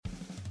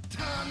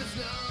sun is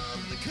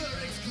numb, the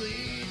Keurig's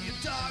clean, your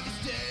dog is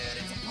dead,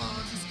 it's a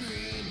Ponzi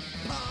screen.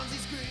 Ponzi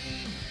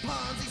screen,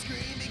 Ponzi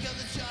screen,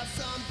 because it's just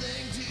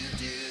something to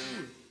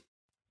do.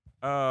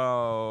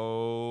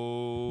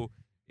 Oh,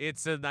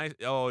 it's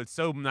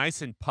so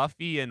nice and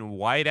puffy and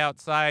white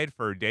outside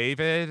for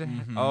David.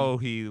 Mhm. Oh,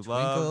 he Twinkle,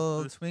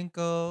 loves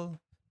twinkle,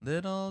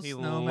 little he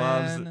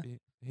snowman. loves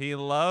he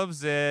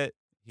loves it.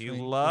 He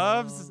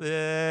loves Twinkle.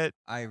 it.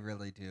 I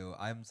really do.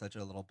 I'm such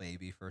a little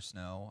baby for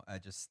snow.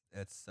 It's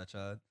such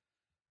a.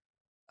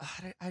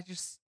 I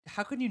just,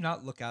 how can you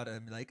not look out at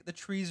him? Like, the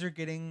trees are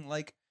getting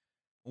like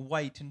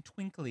white and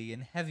twinkly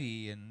and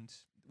heavy, and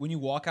when you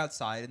walk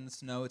outside in the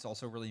snow, it's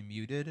also really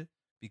muted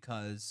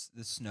because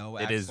the snow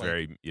It acts is like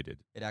very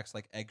muted. it acts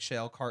like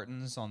eggshell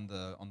cartons on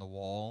the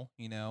wall,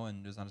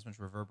 and there's not as much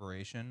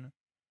reverberation.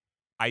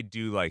 I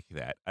do like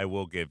that. I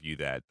will give you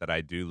that. That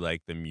I do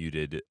like the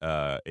muted.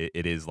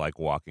 It is like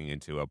walking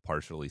into a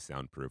partially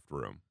soundproofed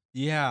room.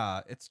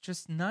 Yeah, it's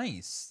just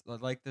nice.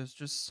 Like, there's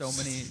just so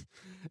many.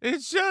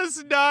 It's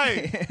just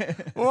nice.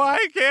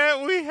 Why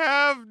can't we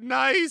have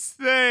nice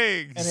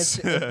things? And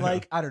it's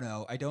like, I don't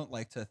know. I don't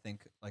like to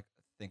think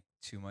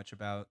too much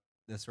about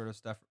this sort of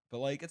stuff, but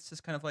like, it's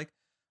just kind of like,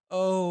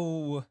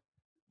 oh,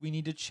 we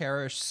need to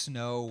cherish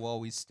snow while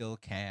we still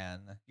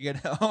can.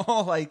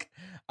 Like,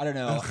 I don't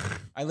know.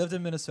 I lived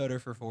in Minnesota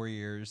for 4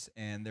 years,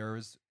 and there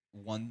was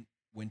one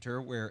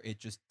winter where it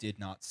just did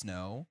not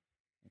snow.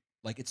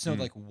 Like, it snowed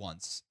like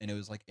once, and it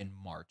was like in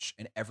March,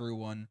 and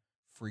everyone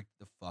freaked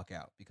the fuck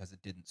out because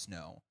it didn't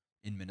snow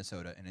in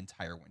Minnesota an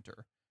entire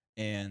winter.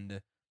 And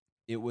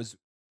it was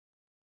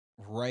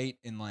right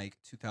in like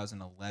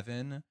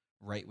 2011,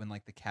 right when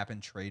like the cap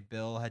and trade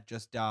bill had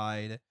just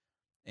died,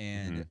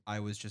 and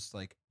I was just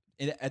like,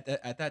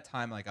 at that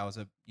time, like, I was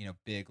a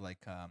big, like,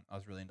 I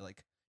was really into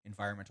like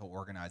environmental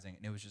organizing,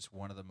 and it was just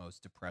one of the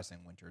most depressing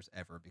winters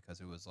ever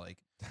because it was like,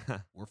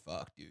 we're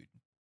fucked, dude.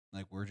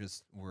 Like, we're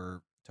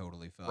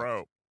totally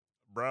fucked.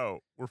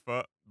 Bro, we're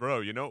bro,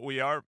 you know what we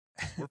are?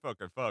 We're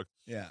fucking fucked.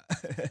 Yeah.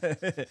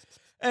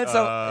 And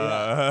so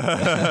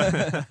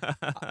yeah.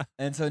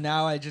 And so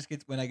now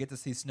when I get to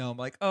see snow, I'm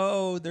like,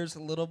 oh, there's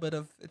a little bit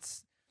of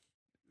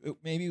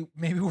maybe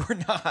we're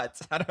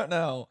not. I don't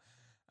know.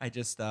 I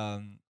just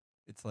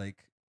it's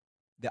like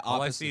the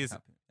All I opposite. see is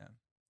yeah.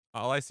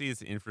 all I see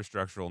is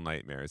infrastructural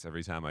nightmares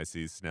every time I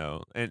see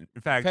snow. And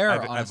in fact, Fair,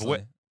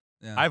 honestly.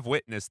 Yeah. I've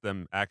witnessed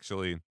them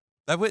actually.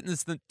 I've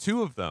witnessed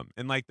two of them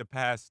in like the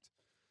past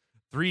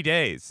 3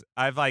 days.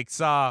 I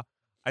saw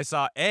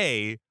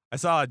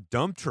a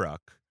dump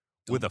truck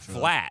with a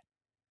flat.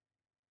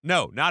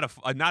 No, not a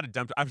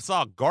dump truck. I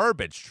saw a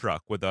garbage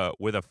truck with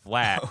a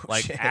flat,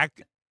 like shit.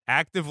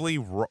 actively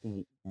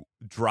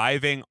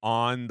driving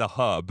on the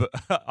hub,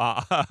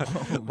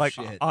 like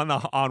shit.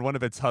 on one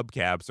of its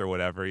hubcaps or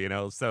whatever,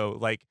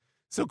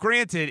 So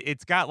granted,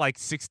 it's got like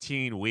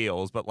 16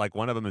 wheels, but like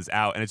one of them is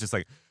out, and it's just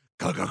like,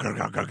 and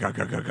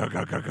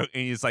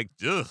he's like,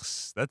 ugh,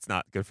 that's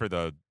not good for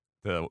the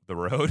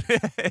road.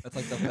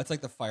 That's like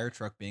the fire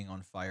truck being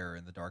on fire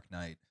in the Dark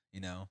Knight,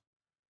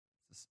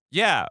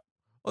 Yeah.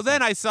 Well,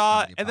 then I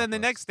saw, the and then the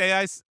apocalypse. next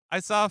day I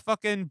saw a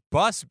fucking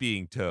bus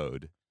being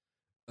towed.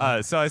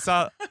 So I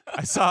saw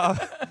I saw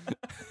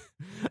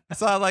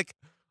like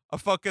a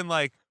fucking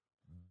like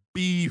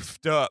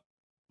beefed up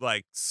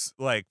like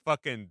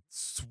fucking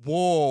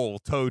swole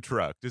tow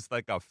truck, just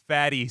like a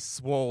fatty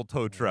swole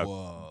tow truck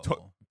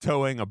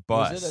towing a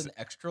bus. Was it an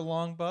extra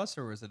long bus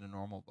or was it a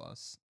normal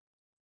bus?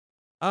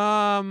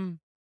 I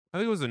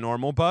think it was a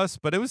normal bus,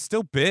 but it was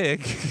still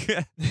big.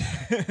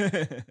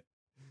 It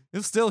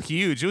was still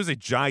huge. It was a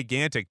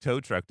gigantic tow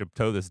truck to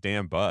tow this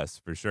damn bus,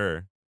 for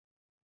sure.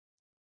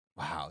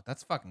 Wow,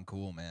 that's fucking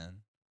cool, man.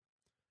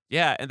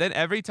 Yeah, and then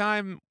every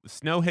time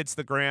snow hits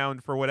the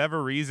ground, for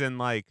whatever reason,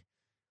 like,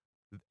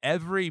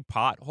 every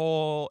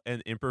pothole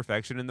and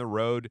imperfection in the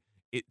road,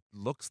 it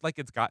looks like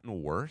it's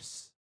gotten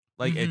worse.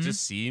 Like, it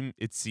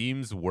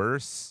seems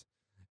worse.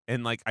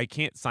 And, like, I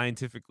can't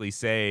scientifically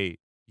say,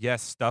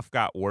 yes, stuff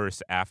got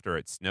worse after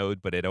it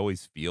snowed, but it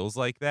always feels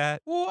like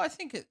that. Well, I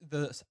think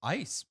the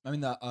ice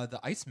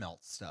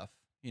melt stuff,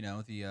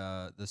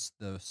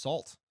 the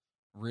salt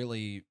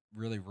really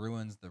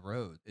ruins the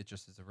road. It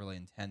just is a really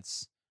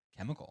intense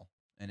chemical,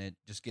 and it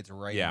just gets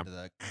right into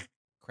the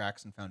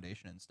cracks and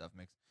foundation and stuff.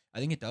 I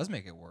think it does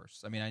make it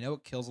worse. I mean, I know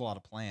it kills a lot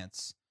of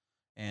plants,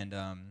 and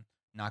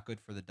not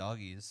good for the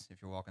doggies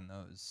if you're walking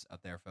those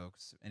out there,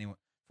 folks. Anyway,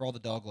 for all the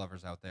dog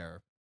lovers out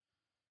there.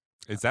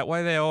 Is that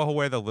why they all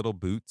wear the little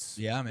boots?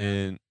 Yeah,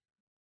 man.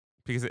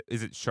 Because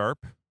is it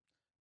sharp?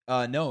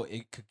 No,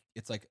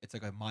 it's like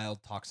a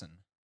mild toxin.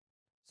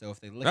 So if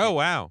they lick it,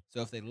 wow.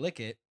 So if they lick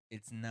it,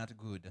 it's not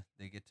good.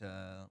 They get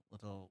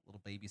little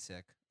baby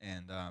sick,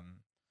 and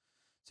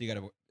so you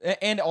gotta.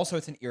 And also,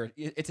 it's an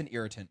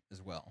irritant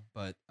as well.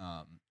 But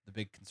the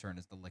big concern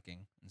is the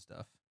licking and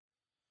stuff.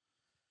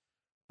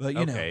 But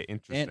okay,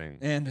 interesting.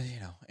 and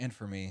and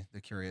for me,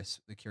 the curious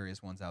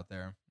ones out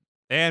there.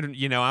 And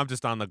I'm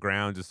just on the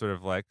ground, just sort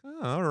of like,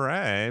 oh, all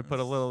right, put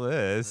a little of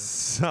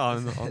this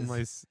on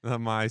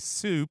my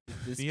soup.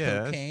 This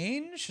Yes.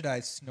 cocaine? Should I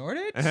snort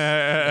it?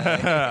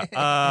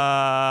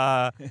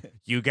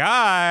 You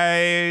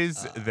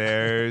guys,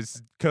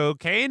 there's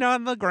cocaine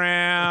on the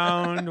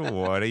ground.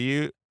 What are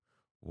you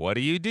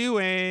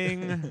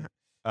doing?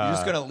 You're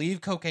just gonna leave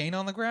cocaine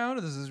on the ground?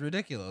 This is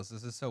ridiculous.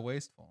 This is so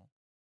wasteful.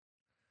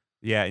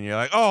 Yeah, and you're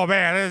like, oh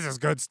man, this is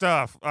good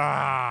stuff.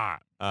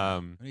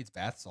 Who needs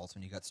bath salts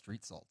when you got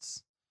street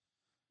salts?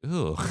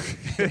 Ooh.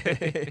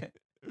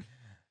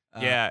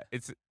 Yeah,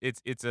 it's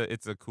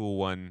a cool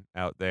one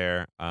out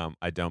there.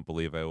 I don't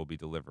believe I will be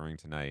delivering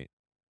tonight.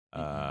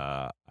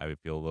 I would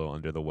feel a little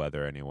under the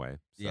weather anyway.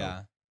 So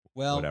Yeah.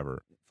 Well,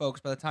 whatever. folks,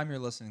 by the time you're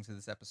listening to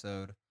this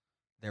episode,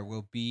 there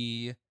will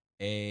be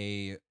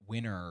a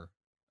winner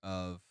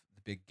of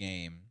the big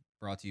game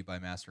brought to you by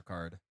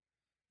MasterCard.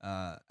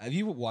 Have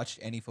you watched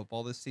any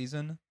football this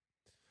season?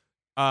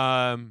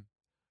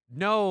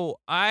 No,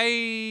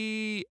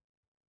 I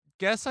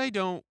guess I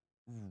don't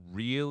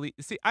really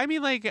see. I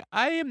mean, like,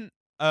 I am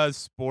a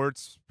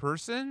sports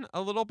person a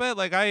little bit.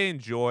 Like, I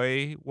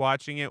enjoy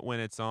watching it when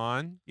it's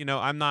on.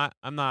 I'm not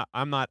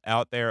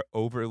out there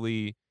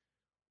overly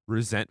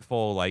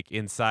resentful, like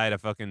inside a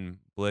fucking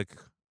Blick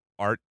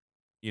art,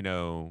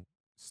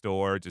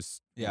 store,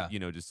 just Yeah.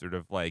 just sort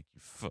of like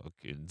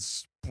fucking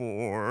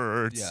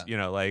sports.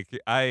 Yeah. Like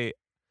I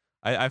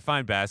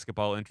find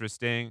basketball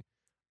interesting.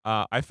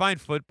 I find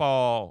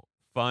football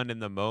fun in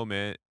the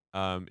moment.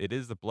 It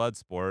is the blood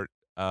sport,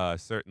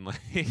 certainly.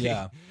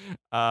 Yeah.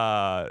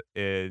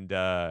 And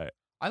I'm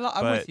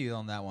but with you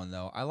on that one,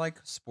 though. I like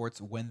sports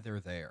when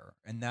they're there,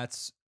 and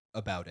that's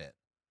about it.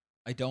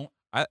 I don't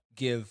I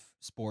give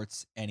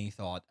sports any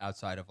thought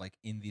outside of like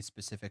in the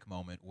specific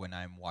moment when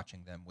I'm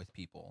watching them with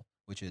people,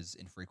 which is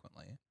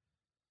infrequently.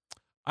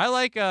 I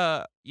like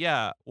well,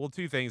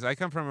 two things. I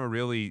come from a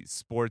really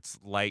sports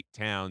light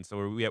town, so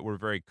we're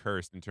very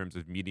cursed in terms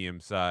of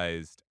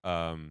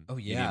Oh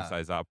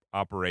yeah.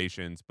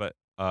 operations, but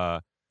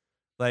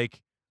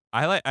like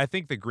I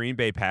think the Green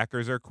Bay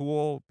Packers are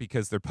cool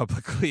because they're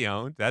publicly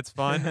owned. That's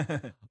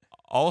fun.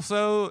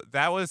 Also,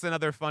 that was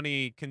another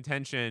funny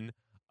contention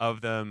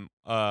of them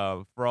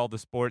for all the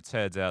sports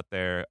heads out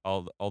there,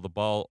 all the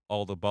ball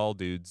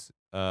dudes,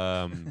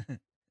 all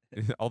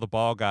the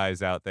ball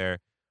guys out there.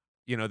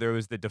 There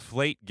was the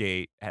Deflate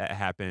Gate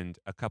happened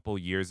a couple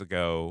years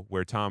ago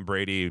where Tom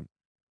Brady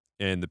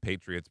and the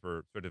Patriots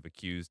were sort of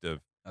accused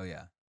of Oh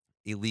yeah.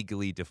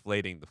 illegally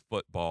deflating the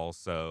football,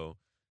 so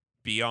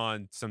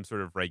beyond some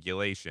sort of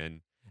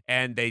regulation,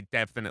 and they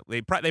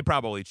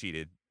probably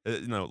cheated.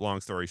 Long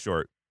story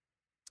short.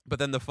 But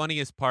then the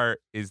funniest part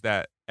is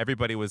that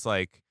everybody was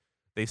like,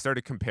 they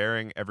started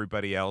comparing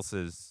everybody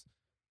else's,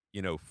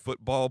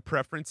 football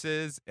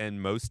preferences,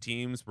 and most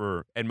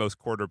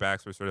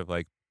quarterbacks were sort of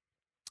like,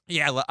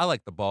 yeah, I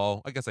like the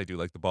ball. I guess I do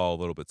like the ball a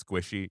little bit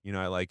squishy.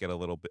 I like it a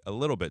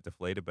little bit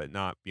deflated, but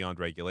not beyond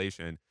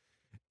regulation.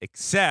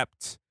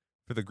 Except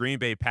for the Green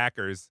Bay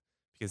Packers,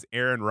 because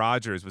Aaron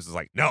Rodgers was just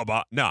like, no,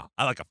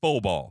 I like a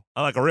full ball.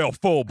 I like a real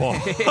full ball.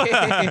 he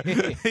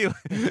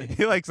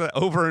likes an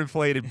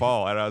overinflated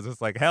ball, and I was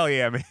just like, hell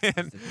yeah,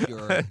 man.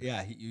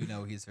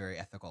 He's very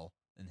ethical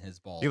in his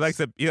balls. He likes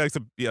a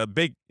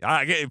big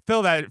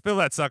fill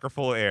that sucker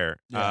full of air.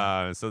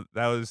 Yeah. So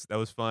that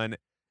was fun.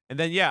 And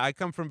then I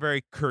come from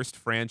very cursed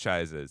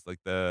franchises like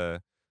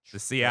the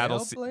Seattle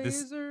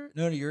Trailblazer?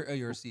 No, you're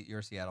a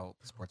Seattle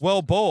sports.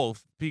 Well, person.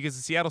 both, because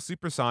the Seattle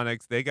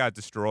SuperSonics, they got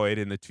destroyed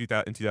in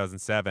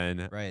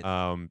 2007. Right.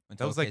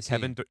 That was like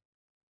OKC.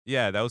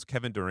 that was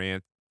Kevin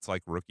Durant's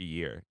like rookie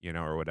year,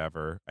 or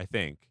whatever, I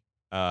think.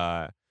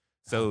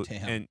 So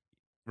damn. and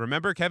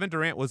remember Kevin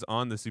Durant was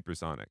on the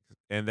SuperSonics,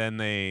 and then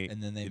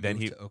moved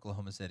to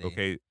Oklahoma City.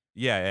 Okay,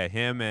 yeah,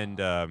 him and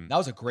that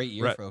was a great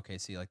year for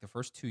OKC. Like the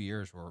first 2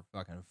 years were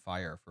fucking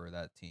fire for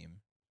that team.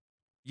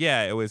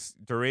 Yeah, it was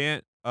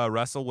Durant, not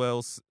Russell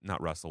Wilson,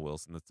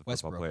 that's the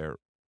football player.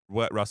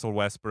 Russell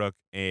Westbrook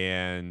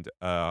and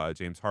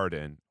James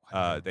Harden.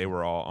 They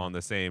were all on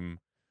the same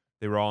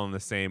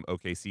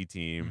OKC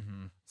team.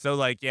 Mm-hmm.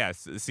 So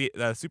yes, the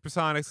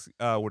Supersonics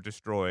were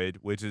destroyed,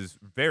 which is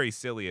very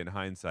silly in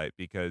hindsight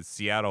because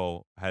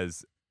Seattle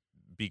has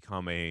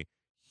become a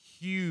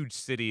huge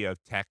city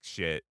of tech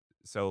shit.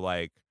 So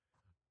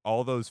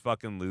all those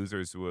fucking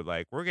losers who were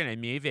like, we're gonna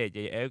move it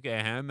to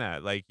Oklahoma.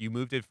 Like you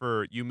moved it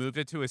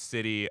to a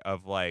city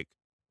of a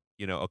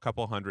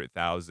couple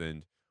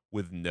 100,000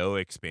 with no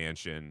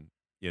expansion.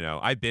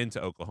 I've been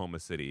to Oklahoma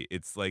City.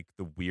 It's like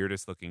the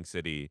weirdest looking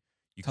city.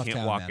 You Tough can't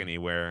town, walk man.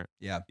 anywhere.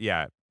 Yeah.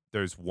 Yeah.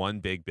 There's one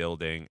big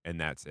building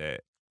and that's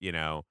it.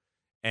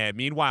 And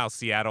meanwhile,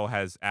 Seattle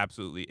has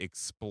absolutely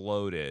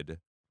exploded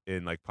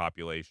in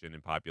population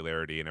and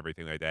popularity and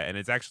everything like that. And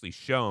it's actually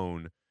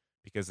shown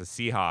because the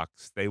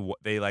Seahawks, they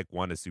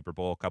won a Super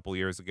Bowl a couple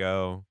years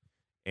ago,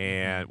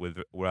 and with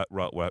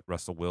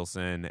Russell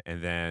Wilson,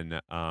 and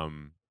then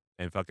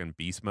and fucking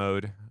Beast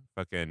Mode,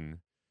 fucking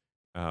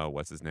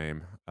what's his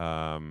name?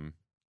 I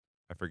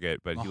forget,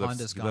 but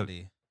Mohandas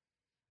Gandhi.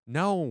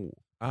 No,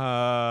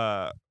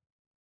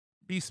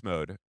 Beast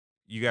Mode.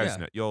 You guys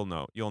Yeah.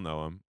 know, you'll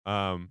know him.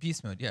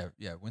 Beast Mode.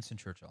 Yeah. Winston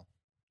Churchill.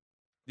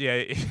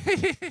 Yeah.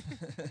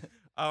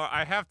 Oh,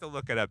 I have to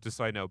look it up just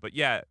so I know. But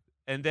yeah,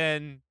 and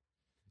then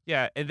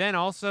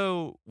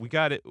also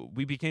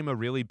we became a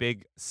really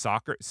big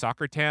soccer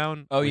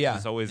town, Oh which yeah.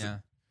 is always Yeah.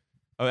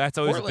 that's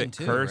always a Portland bit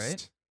too, cursed.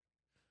 right?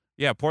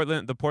 Yeah,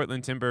 the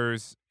Portland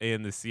Timbers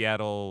and the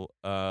Seattle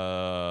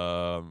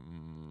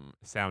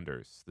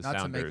Sounders. The Not to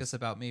Sounders. make this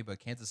about me, but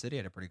Kansas City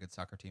had a pretty good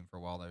soccer team for a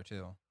while there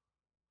too.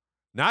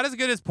 Not as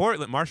good as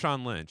Portland.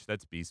 Marshawn Lynch.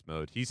 That's beast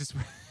mode. He's just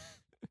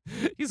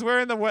he's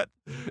wearing the what?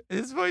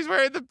 He's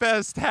wearing the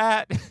best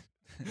hat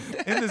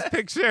in this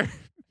picture.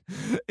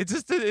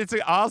 It's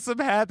an awesome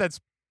hat that's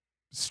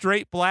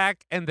straight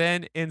black and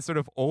then in sort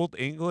of old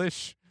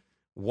English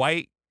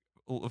white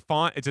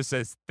font it just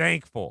says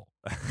thankful.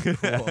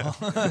 Cool.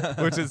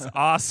 Which is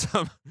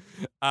awesome.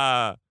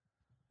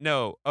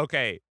 No,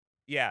 okay.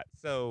 Yeah,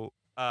 so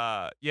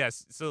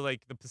yes, so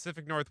like the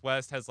Pacific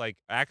Northwest has like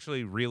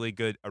actually a really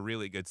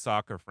good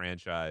soccer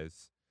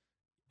franchise.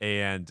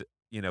 And,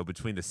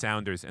 between the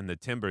Sounders and the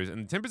Timbers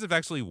have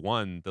actually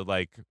won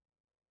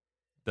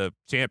the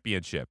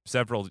championship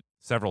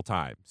several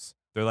times.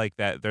 They're like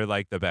that. They're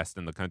like the best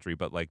in the country,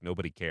 but like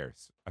nobody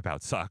cares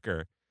about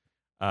soccer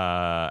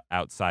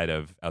outside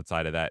of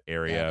that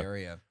area. That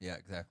area. Yeah,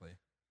 exactly.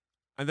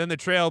 And then the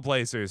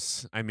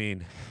Trailblazers. I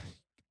mean,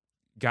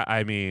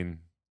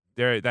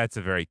 that's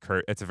a very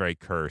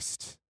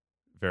cursed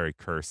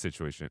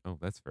situation. Oh,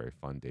 that's very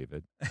fun,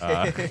 David.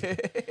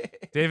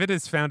 David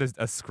has found a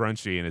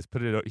scrunchie and has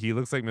put it. He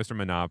looks like Mr.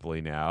 Monopoly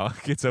now.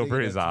 Gets over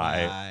his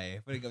eye.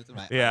 Putting up to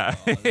my Yeah.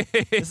 eyeball.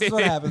 This is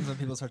what happens when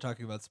people start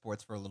talking about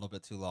sports for a little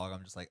bit too long.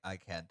 I'm just like, I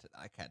can't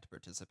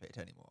participate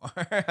anymore.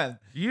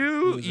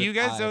 You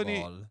guys don't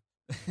need.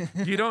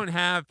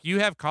 You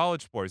have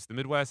college sports. The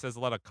Midwest has a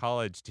lot of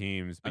college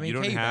teams, but you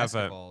don't KU have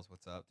basketball is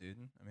what's up,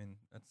 dude. I mean,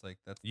 that's.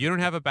 you don't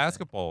have a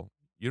basketball.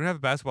 You don't have a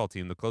basketball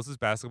team. The closest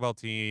basketball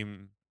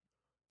team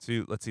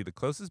to the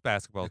closest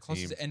basketball The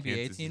closest team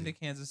NBA team to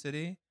Kansas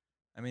City.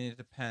 I mean, it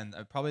depends.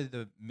 Probably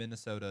the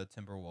Minnesota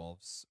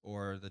Timberwolves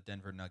or the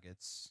Denver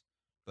Nuggets.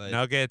 But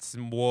Nuggets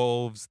and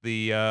Wolves.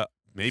 The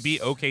maybe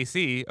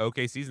OKC.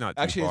 OKC's not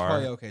too actually,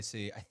 far. it's probably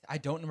OKC. I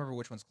don't remember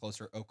which one's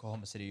closer,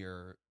 Oklahoma City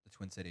or the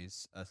Twin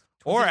Cities.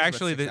 Or Cities is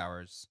actually about 6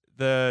 hours.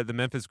 the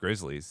Memphis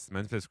Grizzlies.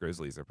 Memphis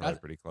Grizzlies are probably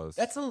pretty close.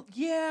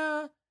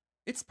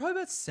 It's probably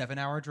about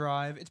 7-hour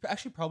drive. It's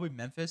actually probably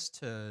Memphis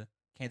to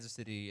Kansas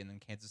City, and then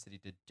Kansas City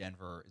to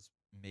Denver is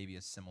maybe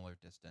a similar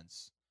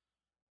distance.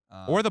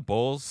 Or the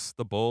Bulls.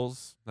 The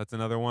Bulls. That's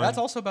another one. That's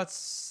also about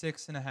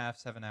 6.5,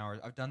 7 hours.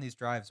 I've done these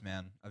drives,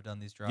 man.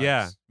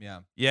 Yeah.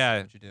 Yeah.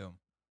 Yeah. What you do?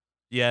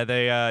 Yeah,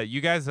 they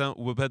you guys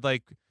don't, but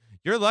like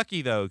you're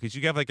lucky though because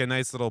you have like a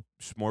nice little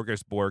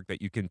smorgasbord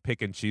that you can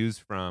pick and choose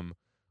from.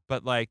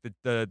 But like the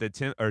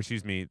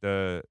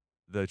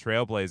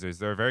Trailblazers,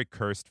 they're a very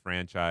cursed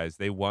franchise.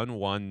 They won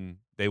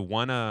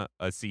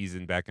a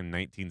season back in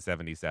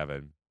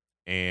 1977,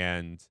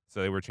 and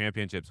so they were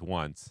championships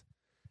once.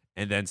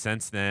 And then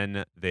since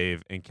then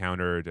they've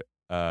encountered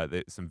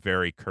some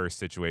very cursed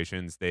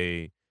situations.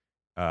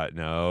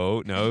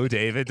 No,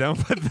 David, don't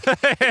put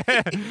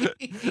that.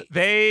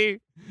 They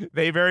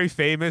very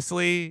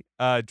famously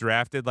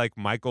drafted like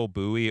Michael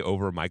Bowie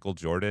over Michael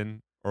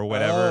Jordan or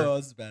whatever. Oh,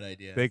 that's a bad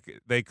idea.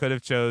 They could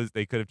have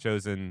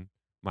chosen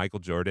Michael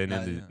Jordan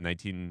in the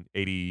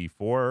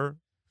 1984,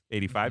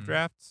 85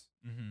 drafts,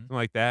 something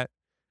like that.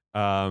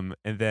 And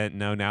then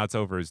now it's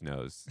over his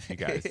nose, you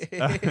guys.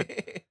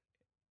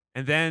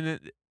 And then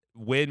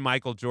when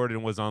Michael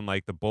Jordan was on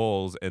like the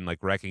Bulls and like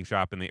wrecking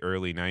shop in the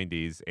early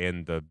 90s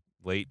and the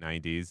late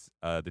 90s,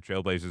 the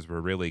Trailblazers were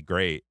really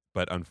great,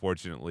 but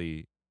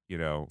unfortunately,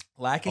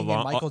 lacking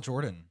in Michael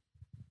Jordan.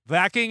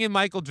 Lacking in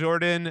Michael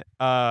Jordan,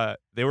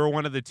 they were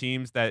one of the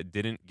teams that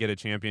didn't get a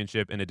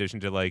championship. In addition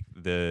to like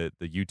the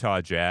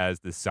Utah Jazz,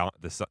 the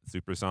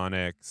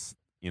Supersonics,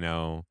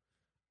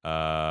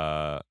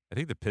 I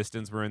think the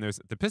Pistons were in there.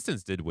 The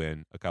Pistons did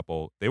win a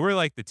couple. They were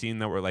like the team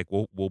that were like,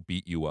 we'll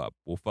beat you up,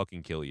 we'll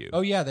fucking kill you.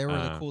 Oh yeah, they were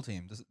the cool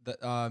team.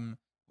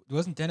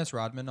 Wasn't Dennis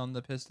Rodman on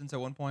the Pistons at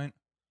one point?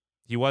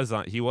 He was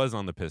on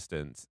the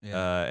Pistons.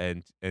 Yeah.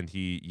 And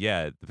Detroit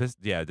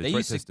They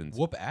used Pistons to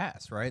whoop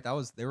ass, right?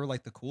 They were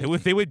like the cool.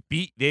 They would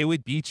beat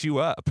you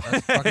up.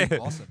 That's fucking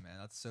awesome, man.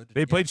 That's so.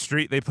 They played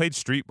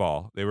street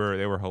ball. They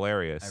were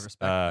hilarious. I respect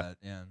that.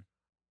 Yeah.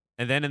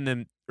 And then in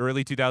the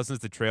early 2000s,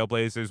 the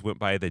Trailblazers went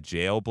by the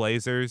Jail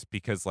Blazers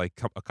because like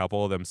a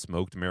couple of them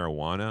smoked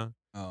marijuana.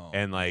 Oh.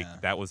 And like yeah.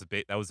 that was a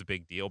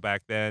big deal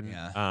back then.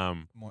 Yeah.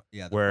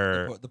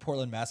 The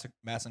Portland mass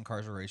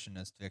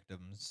incarcerationist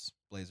victims,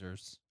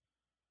 Blazers.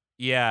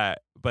 Yeah,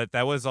 but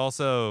that was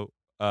also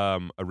a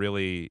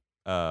really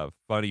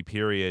funny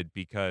period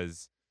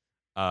because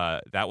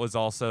that was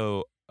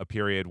also a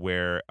period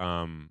where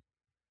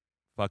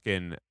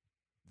fucking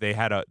they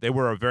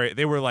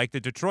were like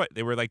Detroit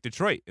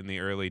in the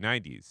early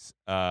 90s,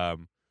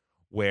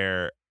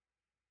 where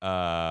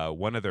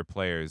one of their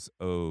players,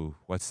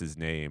 what's his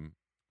name?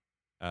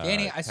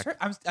 Danny, tech.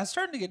 I'm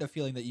starting to get a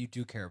feeling that you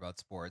do care about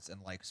sports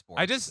and like I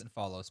sports just and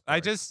follow I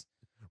sports. just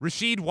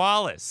Rasheed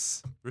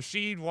Wallace.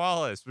 Rasheed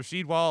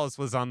Wallace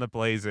was on the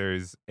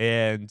Blazers,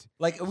 and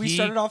Like we he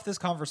started off this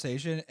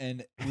conversation,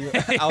 and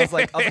I was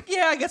like,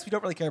 yeah, I guess we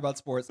don't really care about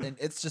sports, and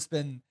it's just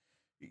been,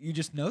 you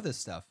just know this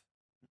stuff.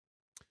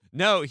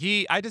 No,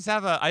 I just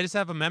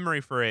have a memory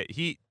for it.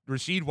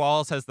 Rasheed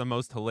Wallace has the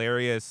most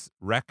hilarious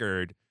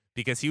record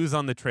because he was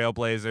on the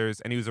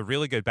Trailblazers and he was a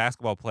really good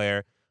basketball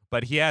player,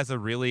 but he has a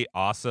really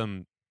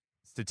awesome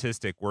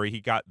statistic where he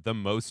got the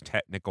most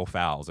technical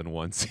fouls in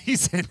one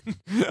season,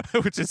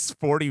 which is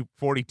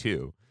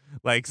 42.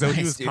 Like, so he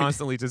Nice, was dude.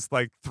 constantly just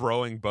like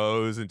throwing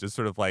bows and just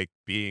sort of like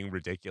being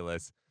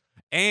ridiculous.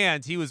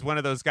 And he was one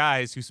of those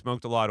guys who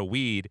smoked a lot of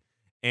weed,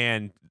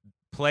 and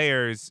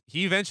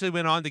he eventually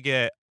went on to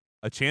get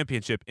a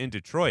championship in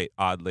Detroit,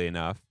 oddly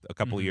enough, a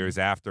couple of Mhm. years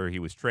after he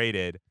was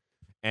traded.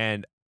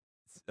 And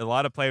a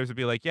lot of players would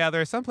be like, yeah,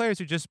 there are some players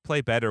who just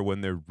play better when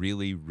they're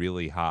really,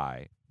 really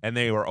high. And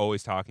they were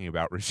always talking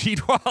about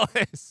Rasheed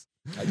Wallace.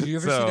 Did you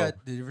ever see So,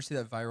 that? Did you ever see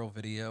that viral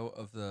video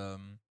of the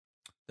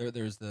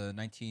there's the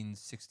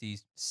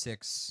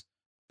 1966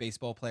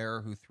 baseball player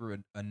who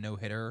threw a no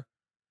hitter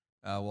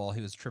while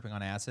he was tripping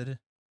on acid?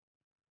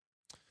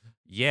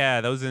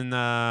 yeah, those in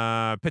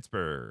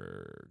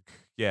Pittsburgh.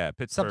 Yeah, Something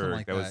Pittsburgh.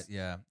 like That that. was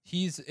Yeah,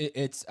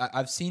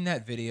 I've seen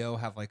that video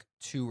have like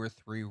 2 or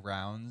 3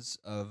 rounds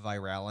of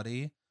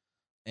virality,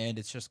 and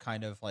it's just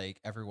kind of like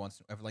every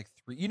like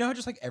 3. You know, how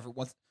just like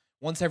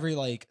once every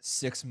like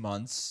 6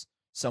 months,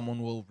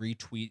 someone will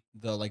retweet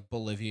the like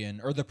Bolivian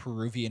or the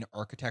Peruvian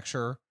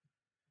architecture.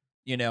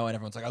 You know, and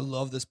everyone's like, I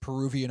love this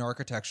Peruvian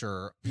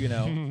architecture, you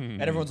know,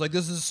 and everyone's like,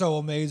 this is so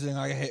amazing.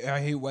 I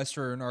hate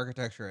Western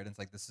architecture. And it's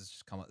like,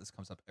 this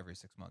comes up every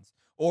 6 months,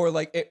 or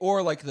like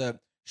the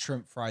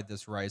shrimp fried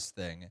this rice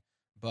thing,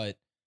 but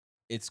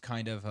it's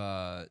kind of,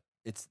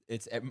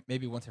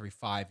 maybe once every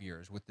 5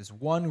 years with this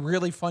one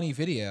really funny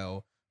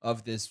video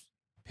of this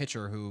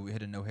pitcher who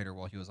hit a no hitter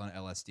while he was on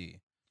LSD.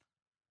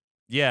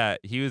 Yeah,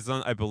 he was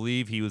on. I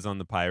believe he was on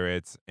the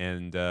Pirates,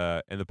 and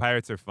the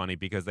Pirates are funny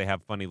because they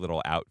have funny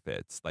little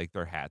outfits. Like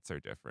their hats are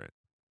different.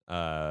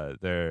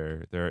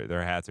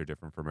 Their hats are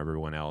different from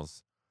everyone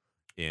else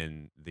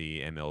in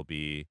the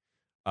MLB.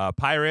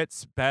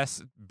 Pirates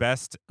best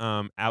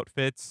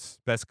outfits,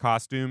 best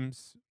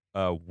costumes.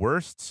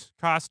 Worst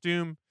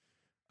costume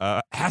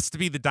has to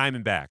be the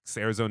Diamondbacks,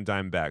 Arizona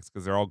Diamondbacks,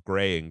 because they're all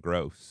gray and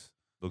gross.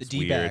 The Looks D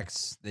weird.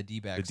 backs, the D The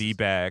backs,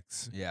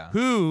 D-backs, yeah,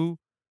 who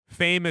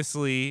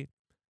famously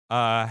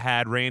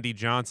had Randy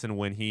Johnson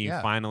when he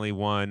yeah. finally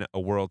won a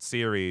World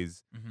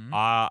Series, Mm-hmm.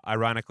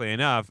 ironically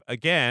enough,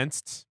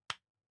 against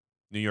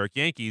New York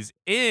Yankees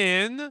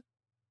in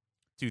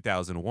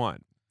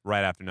 2001,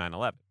 right after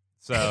 9/11.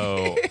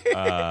 So,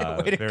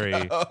 Way to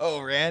very,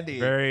 go, Randy.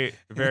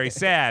 very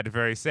sad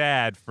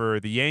for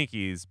the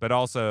Yankees, but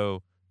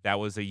also that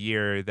was a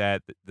year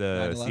that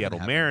the 9/11 Seattle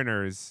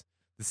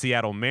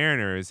happened.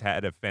 Mariners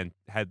had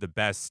the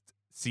best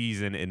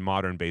season in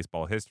modern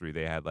baseball history.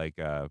 They had like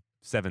a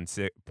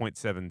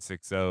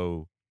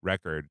 7.760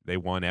 record. They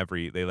won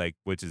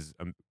which is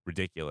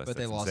ridiculous. But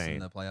they That's lost in insane.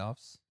 the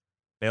playoffs.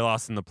 They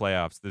lost in the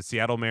playoffs. The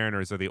Seattle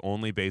Mariners are the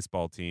only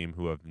baseball team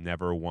who have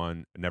never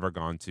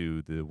gone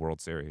to the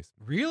World Series.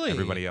 Really?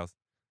 Everybody else,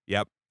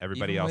 yep,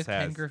 everybody Even else with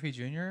Ken has. Griffey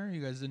Jr.,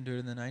 you guys didn't do it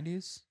in the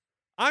 90s?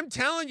 I'm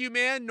telling you,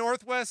 man,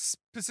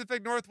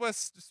 Pacific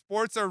Northwest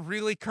sports are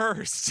really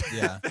cursed.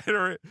 Yeah.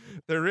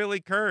 they're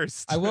really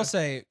cursed. I will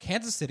say,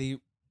 Kansas City,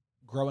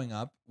 growing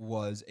up,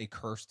 was a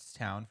cursed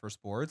town for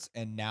sports,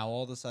 and now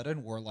all of a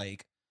sudden we're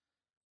like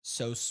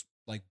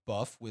like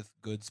buff with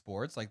good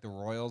sports. Like the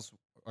Royals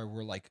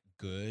were like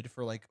good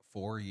for like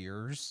 4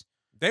 years.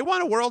 They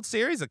won a World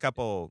Series a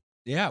couple.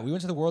 Yeah, we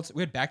went to the World.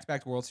 We had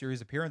back-to-back World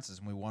Series appearances,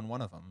 and we won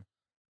one of them.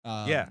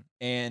 Yeah.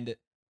 And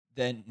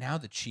then now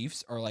the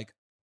Chiefs are like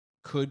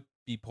could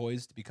be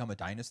poised to become a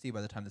dynasty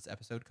by the time this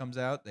episode comes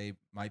out. They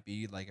might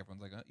be like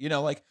everyone's like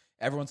like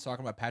everyone's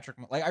talking about Patrick.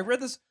 Like I read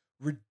this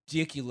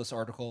ridiculous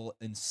article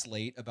in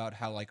Slate about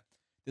how like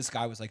this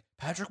guy was like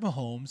Patrick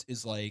Mahomes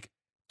is like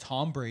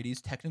Tom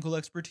Brady's technical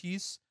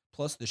expertise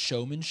plus the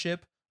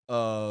showmanship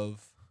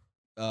of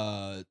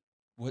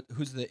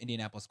who's the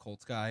Indianapolis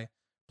Colts guy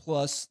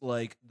plus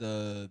like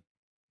the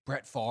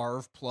Brett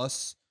Favre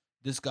plus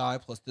this guy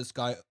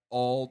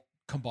all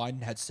combined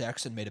and had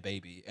sex and made a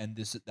baby, and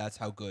that's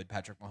how good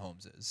Patrick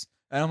Mahomes is.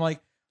 And I'm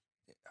like,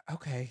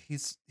 okay,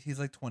 he's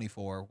like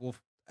 24. Well,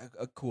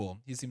 cool.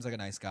 He seems like a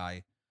nice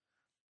guy.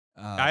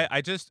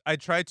 I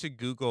tried to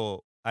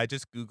Google. I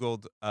just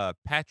Googled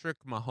Patrick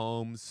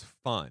Mahomes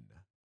fun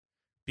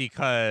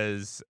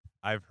because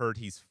I've heard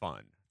he's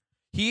fun,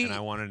 and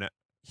I want to know.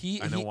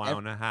 I want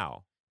to know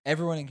how.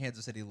 Everyone in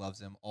Kansas City loves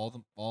him.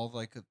 All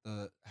like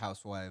the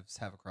housewives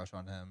have a crush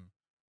on him.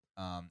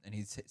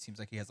 And seems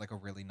like he has like a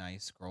really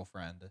nice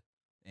girlfriend,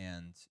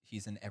 and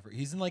he's in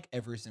like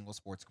every single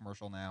sports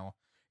commercial now.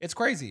 It's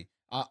crazy.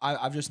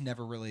 I've just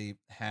never really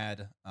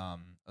had a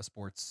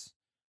sports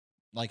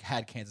like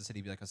had Kansas City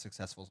be like a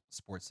successful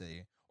sports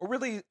city, or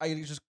really I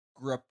just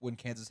grew up when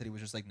Kansas City was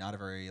just like not a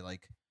very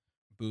like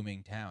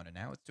booming town, and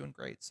now it's doing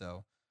great.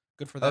 So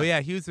good for Oh them.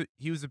 yeah,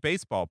 he was a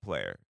baseball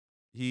player.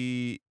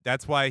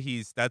 That's why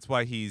he's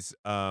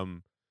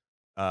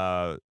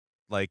uh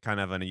like kind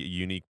of a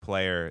unique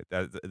player.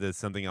 There's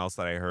something else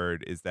that I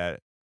heard is that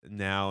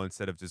now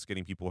instead of just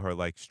getting people who are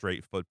like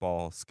straight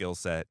football skill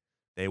set,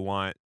 they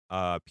want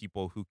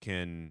people who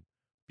can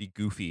be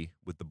goofy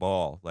with the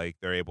ball. Like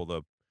they're able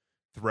to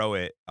throw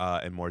it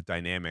in more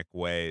dynamic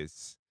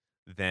ways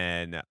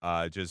than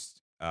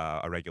just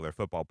a regular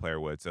football player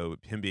would. So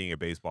him being a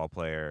baseball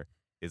player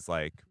is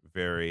like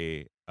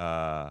very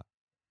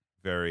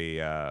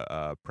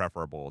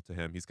preferable to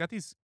him. He's got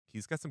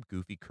some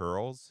goofy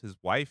curls. His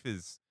wife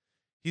is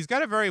he's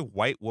got a very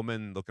white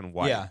woman looking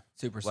wife. Yeah,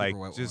 super Like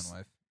white woman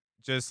wife.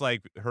 just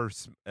like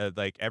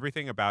like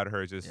everything about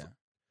her just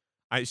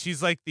Yeah.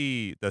 she's like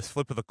the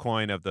flip of the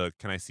coin of the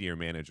can I see your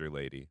manager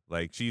lady.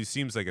 Like she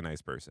seems like a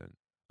nice person.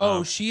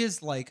 Oh, she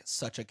is like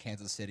such a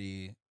Kansas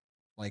City.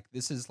 Like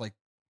this is like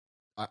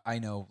I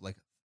know like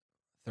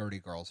 30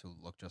 girls who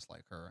look just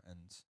like her, and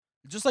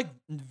just like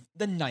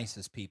the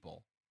nicest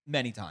people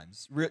many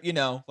times. You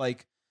know,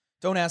 like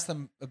don't ask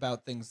them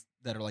about things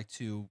that are like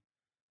too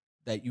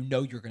that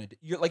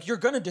you're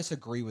gonna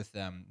disagree with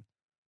them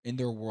in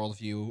their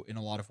worldview in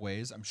a lot of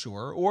ways, I'm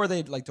sure, or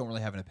they like don't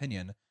really have an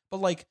opinion, but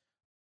like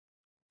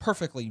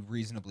perfectly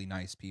reasonably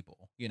nice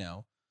people, you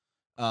know.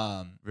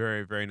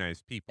 very very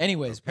nice people.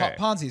 Anyways, Okay.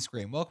 Ponzi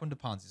Scream. Welcome to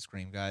Ponzi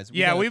Scream, guys.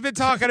 Yeah, we've been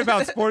talking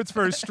about sports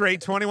for a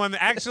straight 21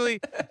 minutes. Actually,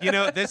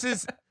 this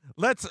is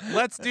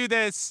let's do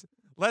this.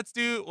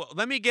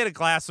 Let me get a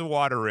glass of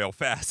water real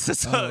fast.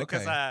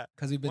 Okay.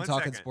 Because we've been one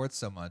talking second. sports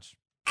so much.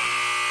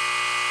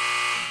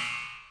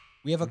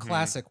 We have a Mhm.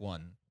 classic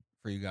one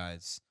for you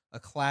guys. A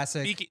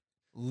classic Speaking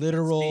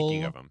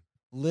literal of them.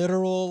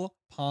 literal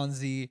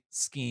Ponzi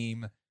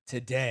scheme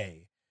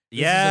today.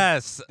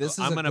 Yes, this is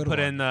I'm a gonna good put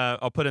one. in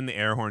I'll put in the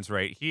air horns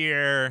right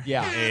here.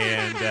 Yeah.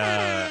 and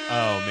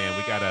oh man,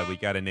 we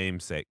got a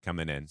namesake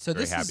coming in. So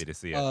Very this happy is to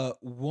see it. a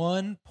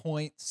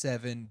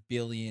 $1.7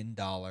 billion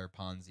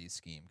Ponzi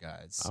scheme,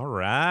 guys. All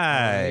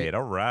right.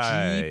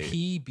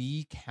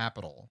 GPB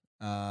Capital.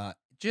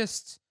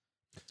 Just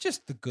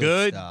the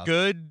good stuff.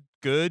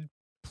 Good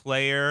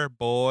player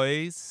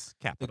boys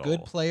The capital.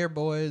 good player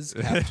boys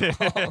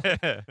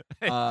capital.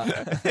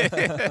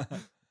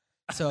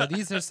 So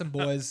these are some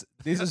boys.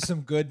 These are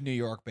some good New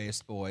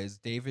York-based boys.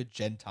 David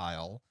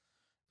Gentile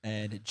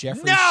and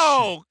Jeffrey.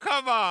 No,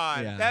 come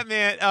on, Yeah. that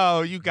man.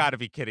 Oh, you got to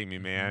be kidding me,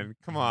 man.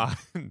 Come on.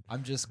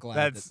 I'm just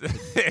glad.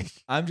 That's.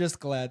 I'm just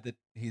glad that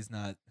he's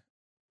not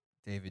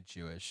David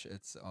Jewish.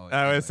 It's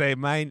I anyway. would say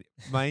my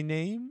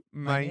name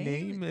My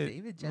name is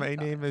David my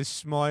name is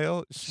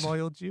Schmoyle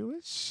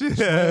Jewish.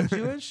 Schmoyle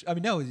Jewish. I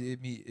mean, no,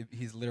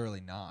 he's literally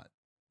not.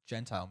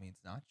 Gentile means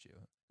not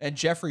Jew. And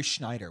Jeffrey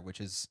Schneider,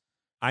 which is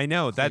I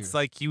know clear. that's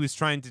like he was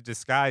trying to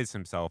disguise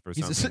himself or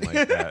He's a- something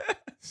like that.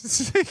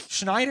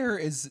 Schneider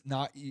is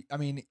not. I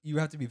mean, you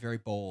have to be very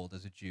bold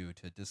as a Jew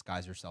to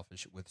disguise yourself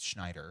with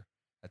Schneider.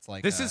 That's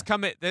like This is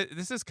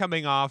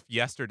coming off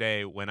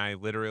yesterday when I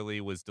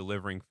literally was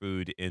delivering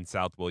food in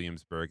South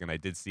Williamsburg, and I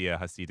did see a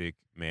Hasidic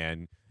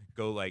man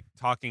go like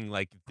talking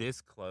like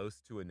this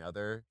close to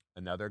another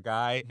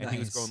guy, and he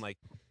was going Nice. like,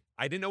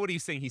 I didn't know what he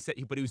was saying.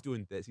 But he was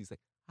doing this. He's like,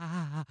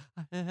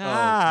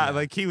 yeah.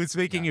 like he was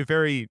making a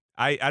very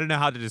I don't know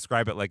how to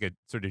describe it, like a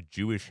sort of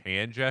Jewish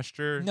hand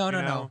gesture. No.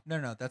 know?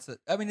 That's it.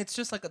 I mean, it's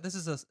just like this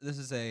is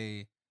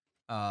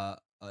an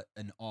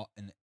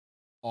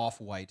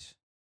off-white.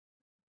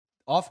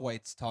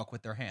 Off-whites talk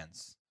with their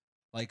hands,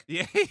 like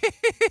Yeah,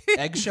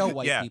 eggshell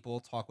white Yeah. people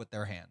talk with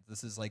their hands.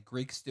 This is like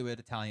Greeks do it,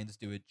 Italians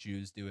do it,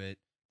 Jews do it.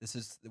 This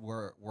is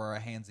we're a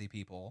handsy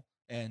people,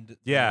 and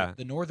Yeah.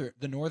 the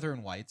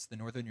northern whites, the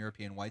northern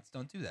European whites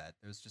don't do that.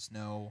 There's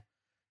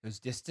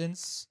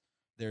distance.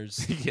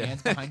 There's Yeah.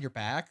 hands behind your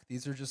back.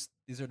 These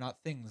are not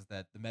things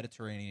that the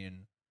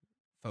Mediterranean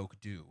folk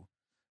do.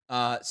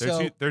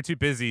 They're too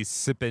busy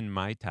sipping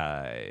Mai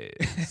Tai.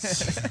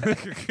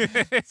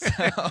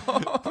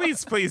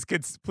 Please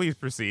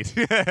proceed.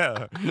 when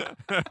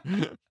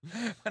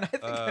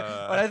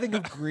I think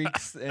of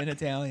Greeks and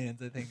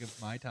Italians, I think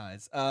of Mai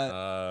Tais.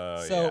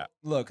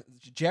 Look,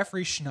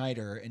 Jeffrey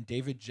Schneider and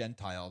David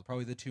Gentile,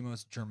 probably the two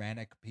most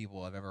Germanic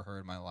people I've ever heard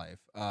in my life,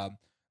 own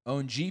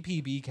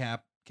GPB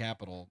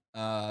Capital,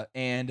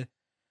 and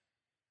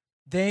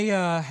they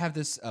have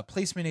this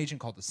placement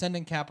agent called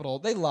Ascendant Capital.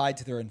 They lied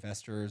to their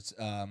investors.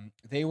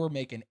 They were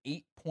making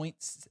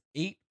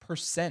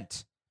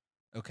 8.8%,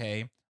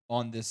 okay,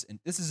 on this. And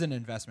this is an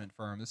investment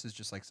firm. This is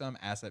just like some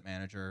asset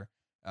manager,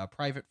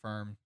 private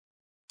firm.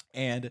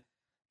 And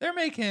they're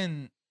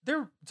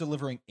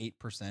delivering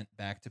 8%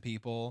 back to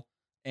people.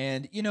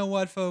 And you know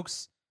what,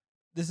 folks?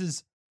 This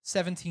is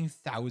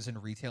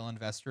 17,000 retail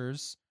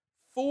investors.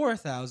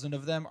 4,000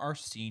 of them are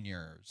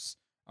seniors.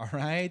 All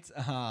right. Is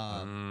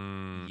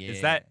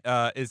that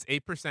is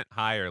 8%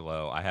 high or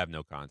low? I have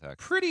no context.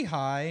 Pretty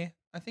high.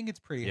 I think it's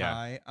pretty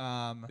Yeah.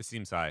 high. It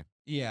seems high.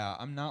 Yeah,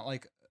 I'm not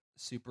like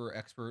super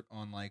expert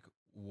on like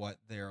what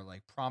they're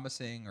like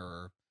promising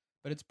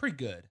but it's pretty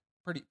good.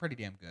 Pretty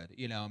damn good.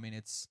 You know, I mean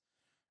it's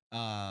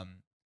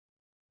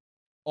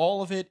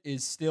all of it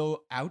is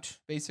still out,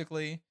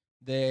 basically.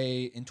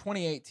 In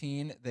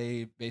 2018,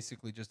 they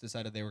basically just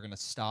decided they were going to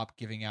stop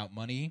giving out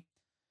money,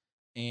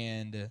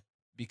 and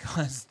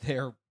because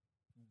they're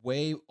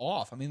way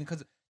off.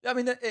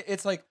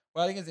 It's like,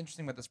 what I think is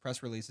interesting about this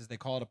press release is they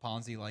call it a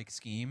Ponzi-like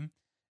scheme,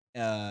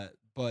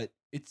 but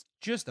it's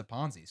just a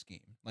Ponzi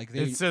scheme. Like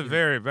It's a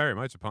very, very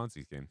much a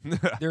Ponzi scheme.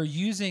 they're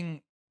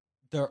using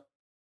the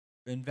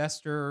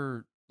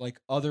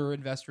other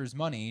investors'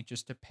 money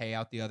just to pay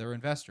out the other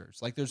investors.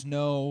 Like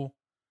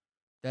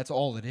that's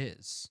all it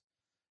is.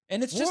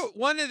 And it's just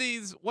one of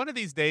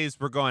these days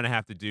we're going to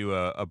have to do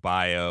a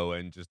bio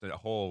and just a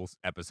whole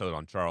episode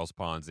on Charles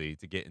Ponzi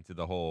to get into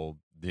the whole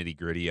nitty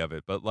gritty of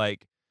it. But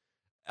like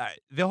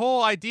the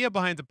whole idea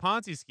behind the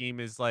Ponzi scheme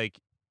is like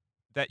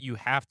that you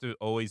have to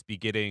always be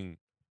getting.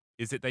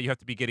 Is it that you have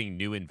to be getting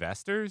new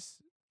investors?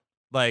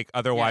 Like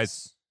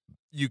otherwise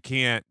you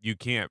can't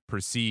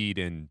proceed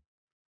in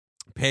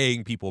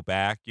paying people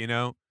back. You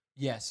know?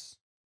 Yes.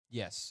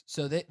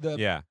 So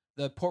Yeah.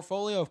 the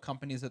portfolio of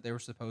companies that they were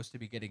supposed to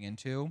be getting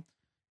into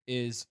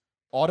is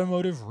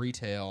automotive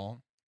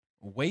retail,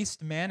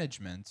 waste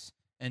management,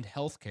 and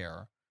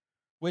healthcare,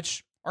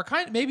 which are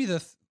kind of maybe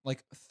the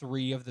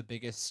three of the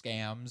biggest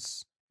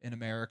scams in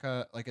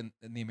America, like in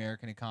the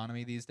American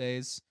economy these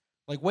days.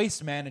 Like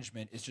waste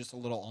management is just a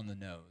little on the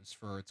nose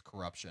for its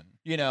corruption.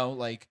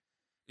 Like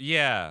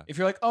Yeah. if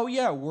you're like, oh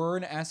yeah, we're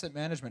an asset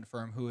management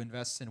firm who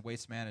invests in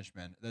waste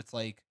management, that's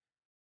like,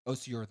 oh,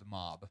 so you're the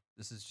mob.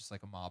 This is just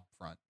like a mob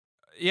front.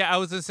 Yeah, I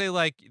was gonna say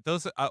like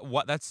those.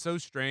 What that's so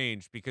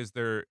strange because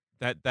they're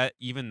that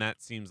even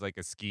that seems like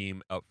a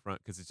scheme up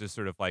front because it's just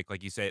sort of like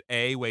you said,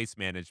 A, waste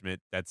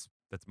management, that's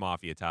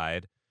mafia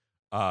tied.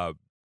 Uh,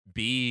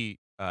 B,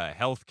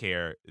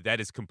 healthcare,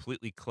 that is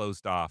completely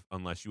closed off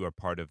unless you are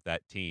part of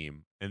that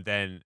team. And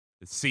then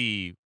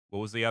C, what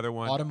was the other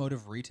one?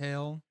 Automotive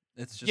retail.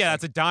 It's just Yeah,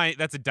 that's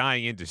a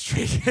dying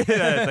industry.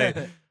 It's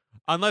like,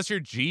 unless you're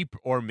Jeep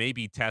or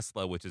maybe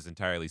Tesla, which is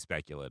entirely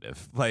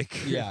speculative.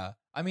 Like yeah.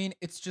 I mean,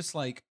 it's just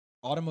like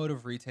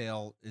automotive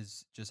retail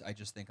is just, I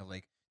just think of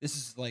like, this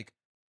is like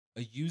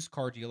a used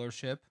car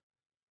dealership,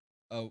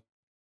 a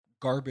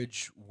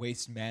garbage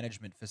waste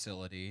management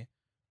facility,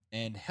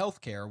 and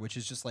healthcare, which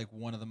is just like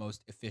one of the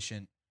most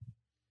efficient,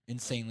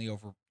 insanely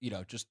over,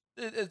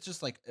 it's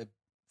just like a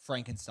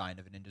Frankenstein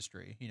of an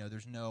industry.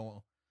 there's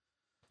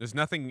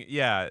nothing.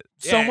 Yeah,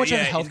 So yeah, much of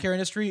the yeah. healthcare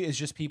industry is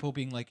just people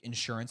being like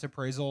insurance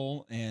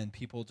appraisal and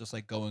people just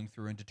like going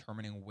through and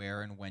determining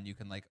where and when you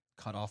can like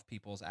cut off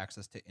people's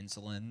access to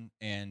insulin,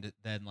 and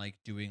then like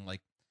doing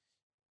like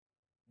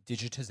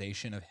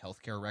digitization of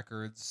healthcare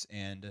records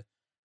and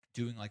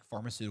doing like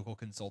pharmaceutical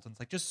consultants.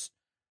 Like just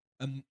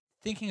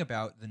thinking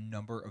about the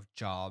number of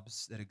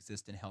jobs that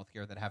exist in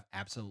healthcare that have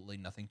absolutely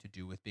nothing to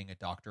do with being a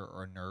doctor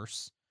or a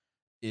nurse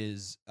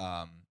is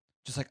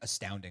just like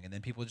astounding. And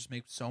then people just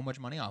make so much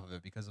money off of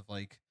it because of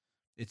like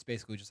it's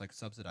basically just like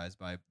subsidized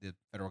by the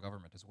federal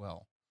government as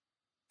well.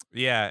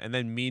 Yeah, and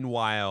then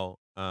meanwhile,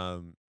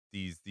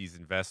 these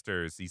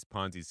investors, these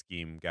Ponzi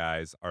scheme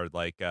guys, are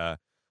like,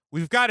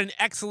 "We've got an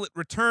excellent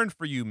return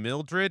for you,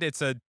 Mildred.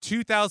 It's a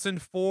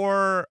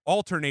 2004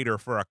 alternator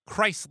for a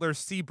Chrysler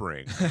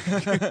Sebring.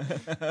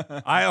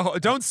 I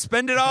don't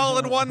spend it all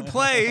in one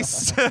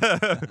place."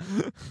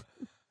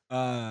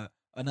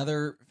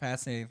 Another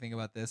fascinating thing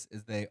about this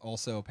is they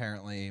also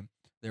apparently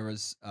there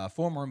was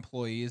former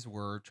employees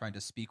were trying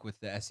to speak with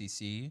the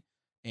SEC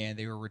and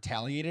they were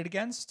retaliated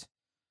against.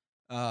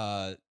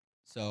 So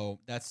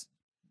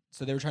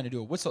they were trying to do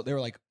a whistle. They were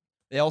like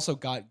they also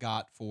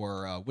got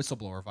for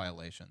whistleblower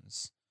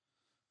violations,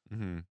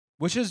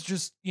 which is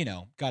just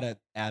got to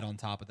add on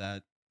top of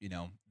that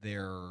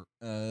their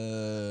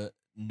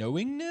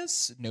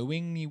willingness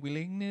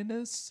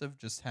of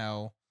just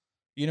how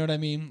what I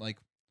mean. Like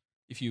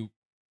if you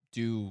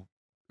do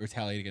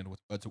retaliate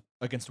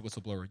against a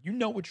whistleblower, you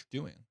know what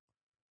you're doing.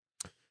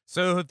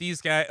 So have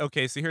these guys?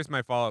 Okay, so here's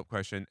my follow-up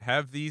question: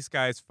 have these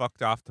guys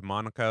fucked off to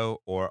Monaco,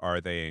 or are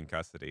they in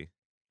custody?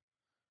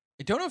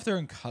 I don't know if they're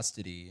in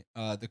custody.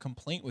 The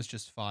complaint was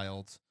just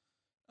filed,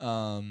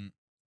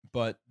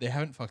 but they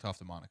haven't fucked off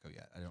to Monaco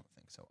yet. I don't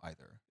think so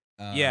either.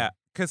 Yeah,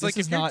 because like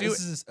if you're doing,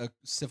 this is a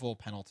civil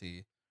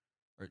penalty,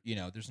 or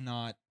there's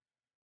not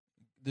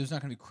going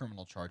to be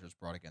criminal charges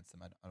brought against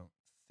them. I don't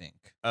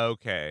think.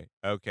 okay,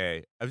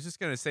 I was just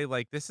gonna say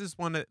like this is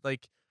one of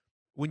like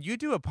when you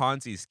do a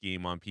Ponzi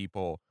scheme on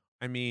people.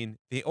 I mean,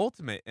 the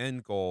ultimate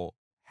end goal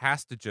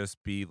has to just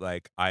be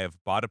like I have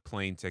bought a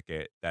plane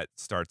ticket that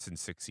starts in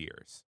 6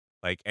 years.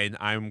 Like, and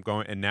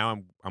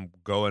now I'm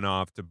going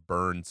off to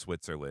Bern,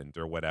 Switzerland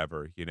or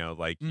whatever,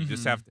 like you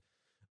just have to,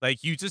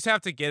 like, you just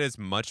have to get as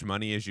much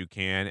money as you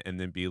can and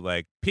then be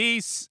like,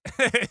 peace.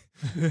 And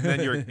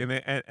then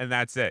and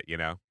that's it,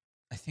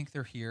 I think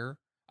they're here.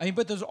 I mean,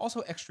 but there's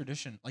also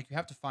extradition. Like you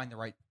have to find the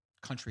right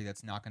country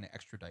that's not going to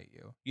extradite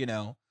you,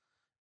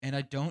 And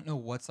I don't know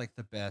what's like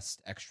the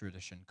best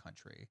extradition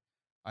country.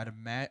 I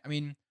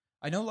mean,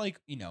 I know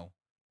like,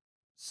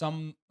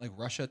 some like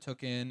Russia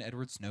took in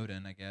Edward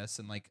Snowden, I guess,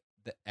 and like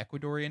the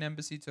Ecuadorian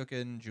embassy took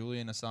in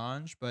Julian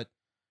Assange, but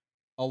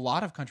a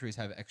lot of countries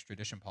have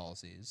extradition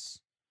policies.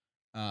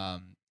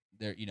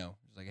 They're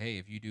it's like,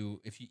 hey,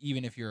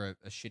 even if you're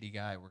a shitty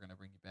guy, we're gonna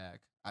bring you back.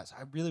 So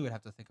I really would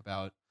have to think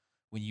about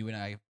when you and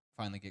I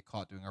finally get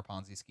caught doing our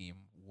Ponzi scheme,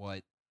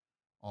 where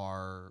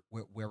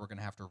we're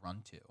gonna have to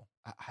run to.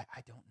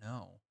 I don't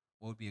know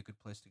what would be a good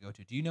place to go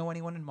to. Do you know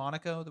anyone in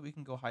Monaco that we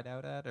can go hide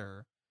out at,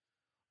 or?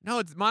 No,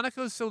 it's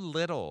Monaco's so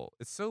little.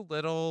 It's so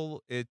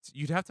little.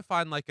 You'd have to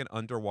find like an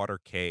underwater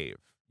cave,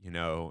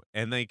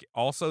 and like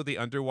also the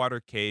underwater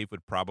cave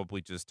would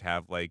probably just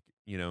have like,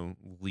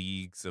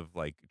 leagues of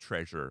like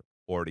treasure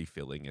already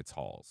filling its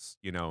halls.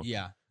 Yeah,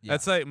 yeah.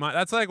 That's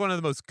like one of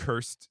the most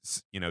cursed,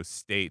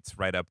 states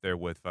right up there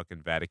with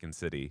fucking Vatican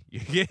City.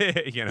 you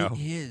It know.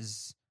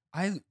 is.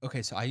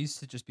 So I used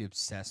to just be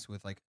obsessed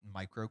with like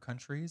micro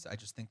countries. I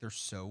just think they're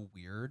so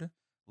weird,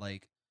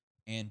 like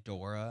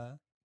Andorra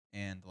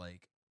and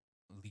like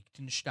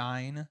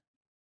Liechtenstein,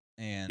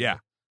 and Yeah.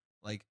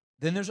 like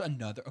then there's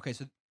another. Okay,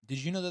 so did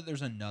you know that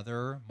there's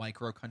another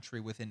micro country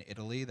within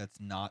Italy that's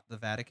not the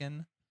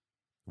Vatican?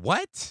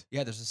 What?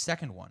 Yeah, there's a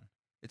second one.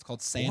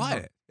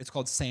 What? It's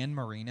called San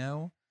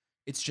Marino.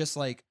 It's just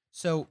like,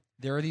 so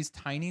there are these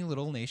tiny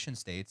little nation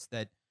states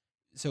that,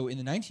 so in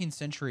the 19th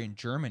century in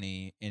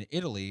Germany and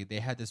Italy, they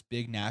had this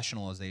big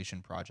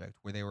nationalization project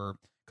where they were,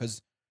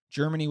 because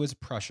Germany was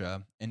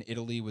Prussia and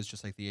Italy was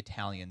just like the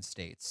Italian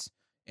states.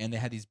 And they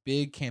had these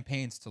big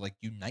campaigns to like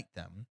unite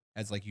them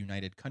as like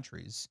united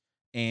countries.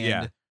 Yeah,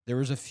 And there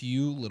was a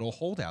few little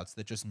holdouts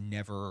that just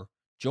never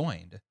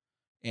joined.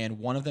 And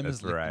one of them is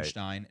that's right.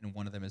 Liechtenstein and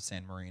one of them is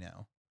San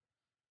Marino.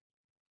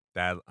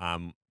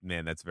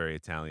 Man, that's very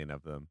Italian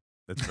of them.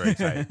 That's very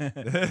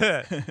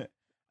tight.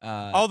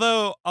 uh,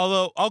 Although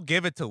I'll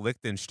give it to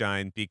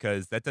Liechtenstein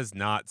because that does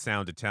not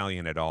sound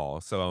Italian at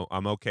all. So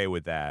I'm okay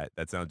with that.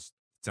 That sounds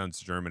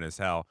German as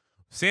hell.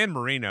 San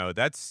Marino,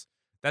 that's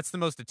the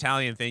most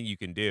Italian thing you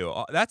can do.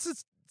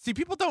 See,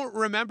 people don't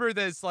remember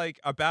this like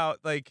about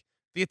like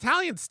the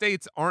Italian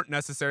states aren't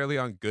necessarily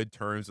on good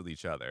terms with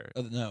each other.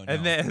 no,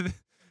 And no. then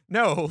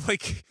no,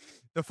 like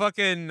the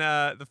fucking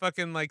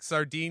like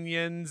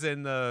Sardinians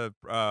and the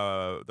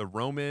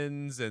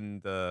Romans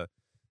and the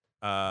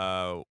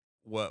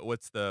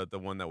what's the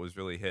one that was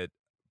really hit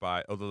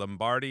by the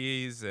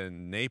Lombardis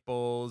and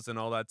Naples and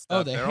all that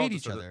Oh, stuff. they They're all hate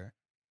just each other.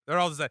 they're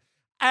all just like,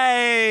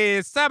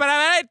 hey,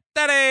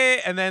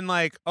 and then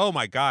like, oh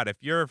my god, if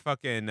you're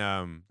fucking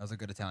That was a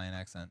good Italian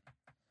accent.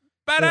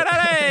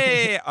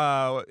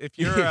 if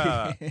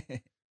you're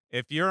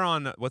if you're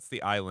on what's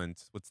the island?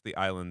 What's the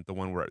island? The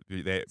one where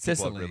people have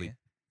really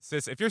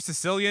Sicily. if you're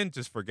Sicilian,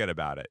 just forget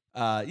about it.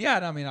 Yeah,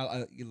 no, I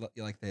mean, you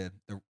like the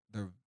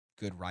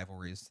good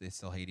rivalries. They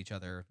still hate each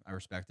other. I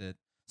respect it.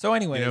 So, You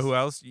know anyways, who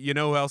else? You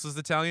know who else is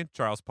Italian?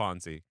 Charles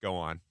Ponzi. Go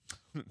on.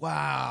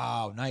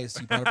 wow, nice.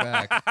 You brought it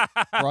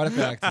back. Brought it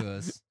back to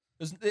us.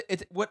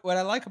 What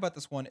I like about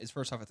this one is,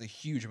 first off, it's a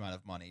huge amount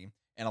of money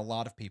and a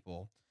lot of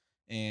people,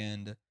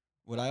 and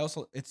what I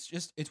also it's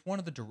one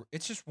of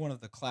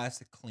the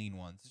classic clean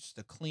ones. It's just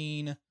a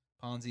clean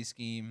Ponzi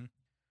scheme,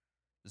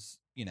 just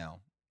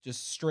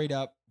just straight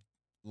up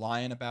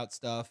lying about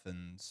stuff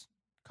and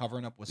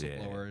covering up Yeah.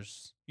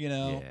 whistleblowers.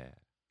 Yeah.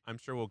 I'm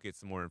sure we'll get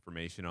some more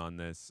information on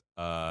this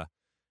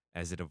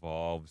as it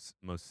evolves,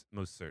 most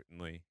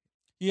certainly.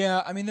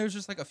 Yeah, I mean, there's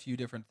just like a few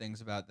different things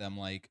about them,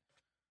 like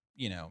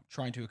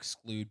trying to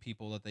exclude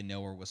people that they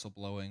know are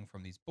whistleblowing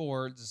from these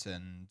boards,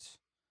 and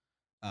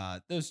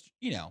those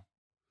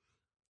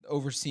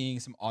overseeing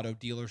some auto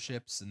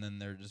dealerships, and then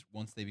they're just,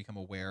 once they become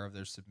aware of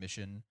their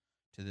submission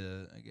to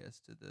the I guess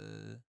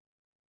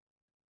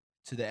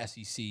to the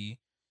SEC,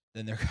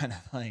 then they're kind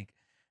of like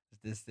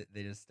this.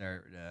 They just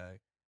start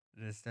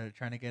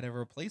trying to get a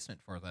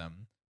replacement for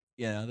them.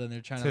 Then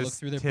they're trying to look Tisk,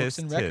 through their books tisk,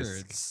 and tisk.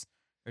 records.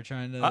 They're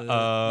trying to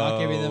not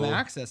giving them Uh-oh.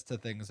 access to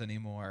things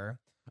anymore,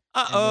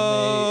 and then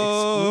they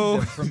exclude them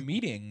Uh-oh. from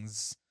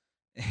meetings,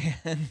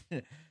 and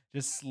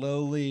just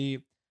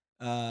slowly,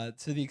 to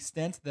the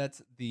extent that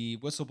the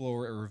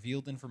whistleblower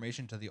revealed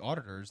information to the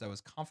auditors that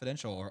was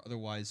confidential or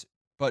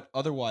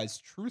otherwise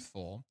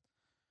truthful.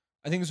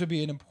 I think this would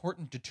be an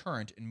important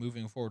deterrent in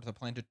moving forward with a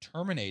plan to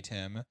terminate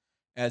him,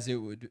 as it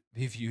would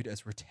be viewed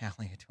as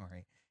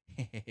retaliatory.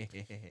 He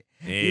was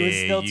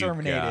Hey, still you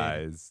terminated.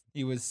 guys.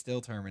 He was still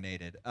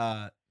terminated.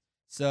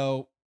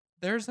 So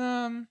there's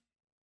some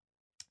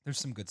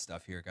good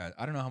stuff here, guys.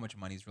 I don't know how much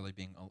money is really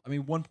being. I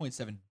mean,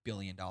 $1.7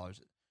 billion.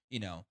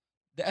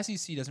 The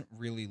SEC doesn't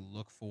really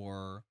look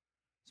for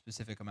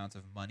specific amounts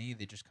of money.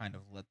 They just kind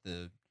of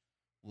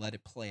let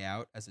it play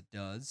out as it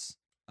does.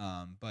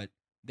 But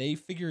they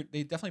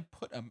definitely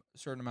put a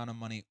certain amount of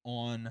money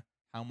on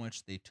how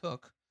much they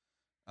took.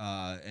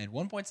 And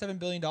 $1.7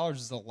 billion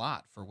is a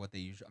lot for what they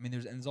usually. I mean,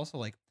 there's also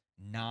like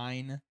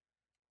 9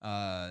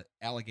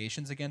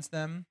 allegations against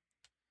them.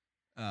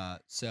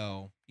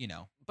 So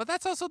But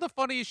that's also the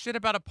funniest shit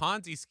about a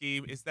Ponzi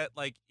scheme is that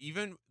like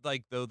even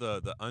like though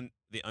the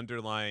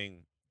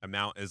underlying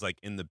amount is like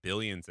in the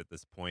billions at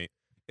this point,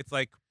 it's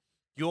like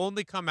you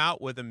only come out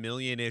with $1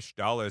 million-ish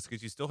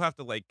because you still have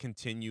to like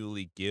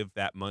continually give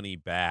that money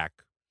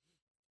back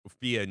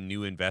via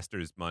new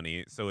investors'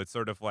 money. So it's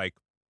sort of like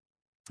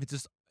it's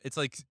just it's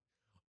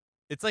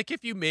like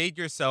if you made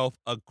yourself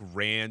a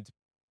grand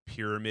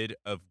pyramid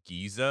of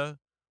Giza,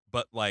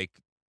 but like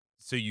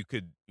so you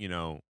could,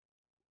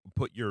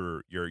 put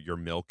your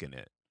milk in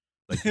it.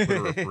 Like you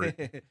put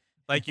a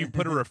like you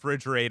put a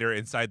refrigerator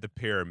inside the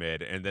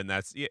pyramid, and then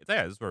this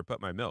is where I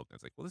put my milk. And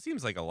it's like, well, this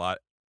seems like a lot.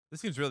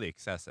 This seems really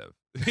excessive.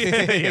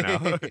 you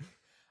know,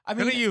 I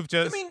couldn't mean, you've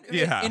just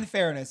yeah. in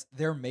fairness,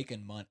 they're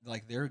making money.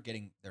 Like they're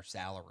getting their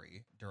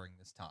salary during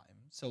this time.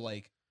 So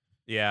like,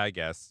 Yeah, I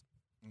guess.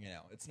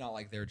 it's not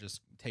like they're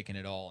just taking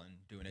it all and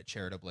doing it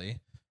charitably.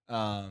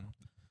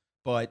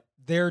 But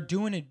they're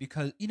doing it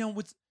because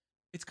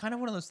it's kind of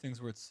one of those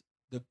things where it's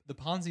the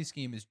Ponzi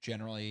scheme is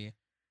generally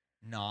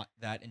not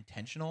that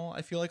intentional.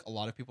 I feel like a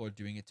lot of people are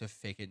doing it to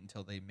fake it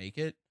until they make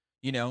it.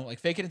 Like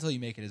fake it until you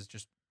make it is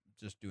just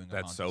doing a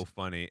That's Ponzi so scheme.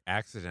 funny.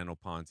 Accidental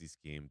Ponzi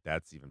scheme.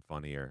 That's even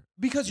funnier.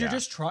 Because you're Yeah.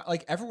 just trying.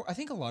 Like I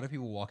think a lot of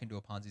people walk into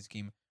a Ponzi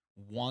scheme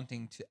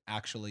wanting to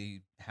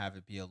actually have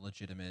it be a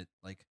legitimate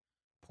like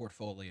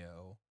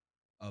portfolio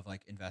of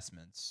like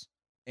investments,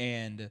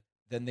 and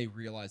then they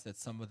realize that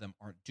some of them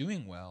aren't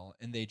doing well,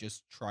 and they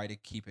just try to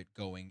keep it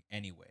going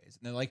anyways.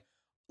 And they're like,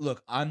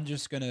 "Look, I'm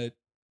just gonna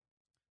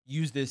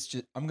use this.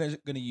 I'm gonna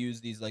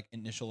use these like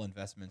initial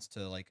investments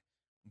to like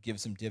give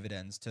some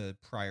dividends to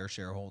prior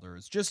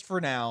shareholders just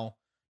for now,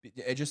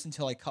 just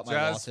until I cut my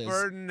Just losses."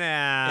 for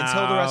now.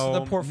 Until the rest of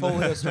the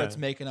portfolio starts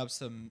making up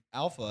some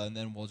alpha, and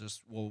then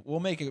we'll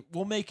make it.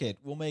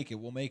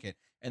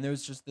 And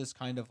there's just this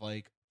kind of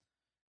like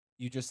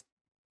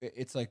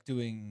it's like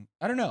doing,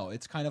 I don't know,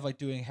 it's kind of like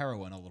doing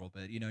heroin a little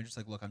bit, just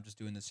like, look, I'm just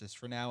doing this just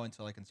for now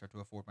until I can start to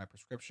afford my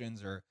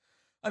prescriptions, or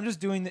I'm just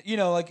doing that,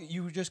 like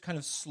you just kind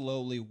of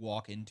slowly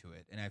walk into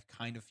it. And I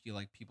kind of feel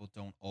like people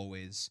don't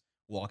always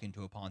walk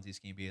into a Ponzi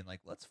scheme being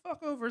like, let's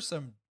fuck over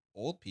some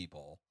old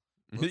people.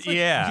 Let's like,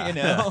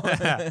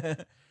 Yeah.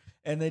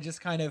 and they just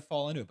kind of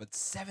fall into it. But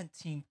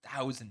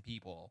 17,000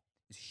 people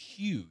is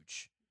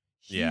huge,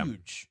 Yeah.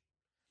 huge. Yeah,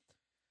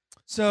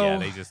 So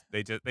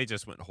they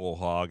just went whole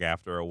hog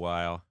after a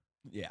while.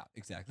 yeah,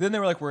 exactly. Then they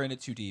were like, we're in it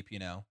too deep,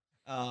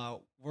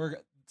 We're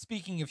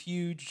speaking of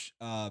huge,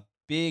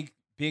 big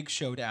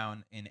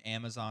showdown in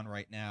Amazon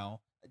right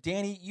now.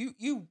 Danny,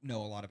 you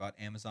know a lot about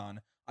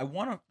Amazon. I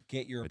want to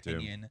get your I do.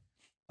 opinion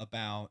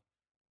about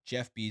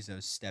Jeff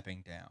Bezos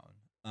stepping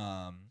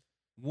down.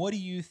 What do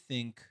you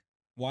think?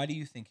 Why do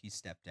you think he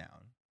stepped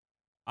down?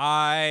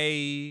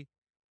 I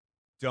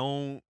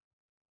don't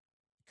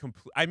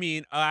I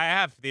mean, I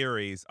have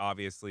theories,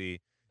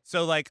 obviously.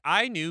 So, like,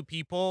 I knew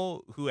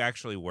people who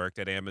actually worked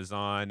at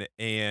Amazon,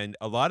 and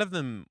a lot of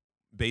them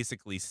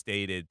basically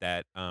stated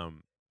that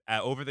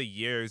over the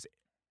years,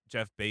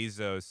 Jeff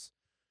Bezos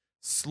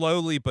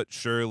slowly but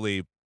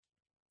surely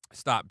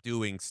stopped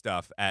doing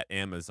stuff at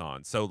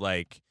Amazon. So,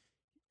 like,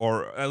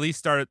 or at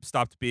least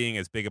stopped being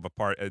as big of a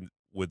part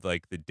with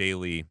like the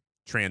daily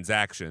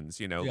transactions.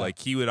 Yeah. Like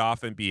he would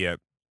often be at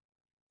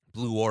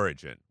Blue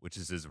Origin, which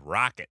is his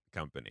rocket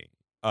company.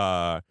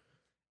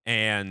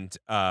 And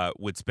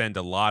would spend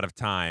a lot of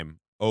time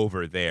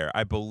over there.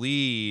 I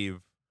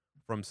believe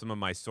from some of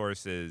my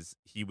sources,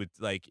 he would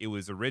like it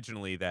was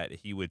originally that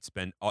he would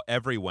spend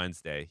every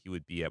Wednesday he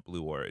would be at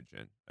Blue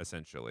Origin,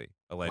 essentially,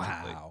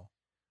 allegedly. Wow.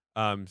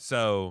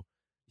 So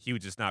he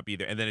would just not be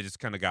there, and then it just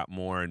kind of got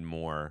more and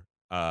more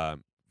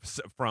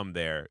from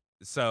there.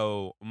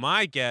 So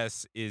my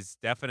guess is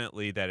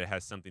definitely that it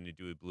has something to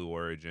do with Blue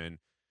Origin,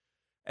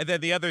 and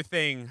then the other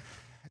thing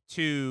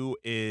too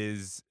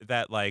is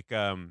that like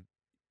the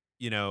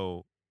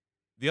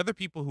other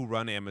people who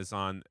run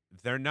Amazon,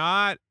 they're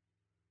not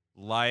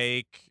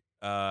like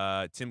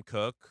Tim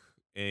Cook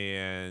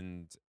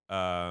and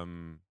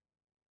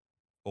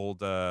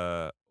old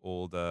why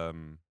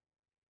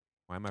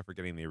am I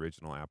forgetting the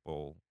original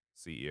Apple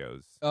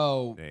CEO's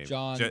Oh, name? Steve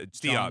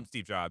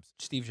Jobs.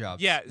 Steve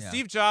Jobs. Yeah.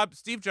 Steve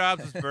Jobs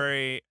was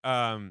very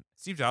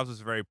Steve Jobs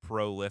was very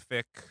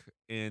prolific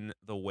in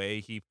the way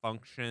he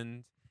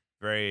functioned,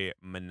 very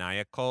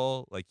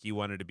maniacal. Like he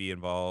wanted to be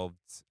involved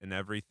in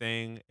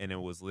everything, and it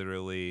was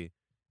literally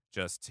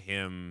just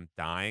him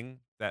dying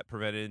that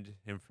prevented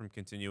him from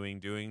continuing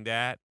doing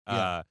that.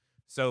 Yeah.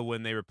 So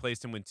when they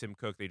replaced him with Tim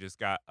Cook, they just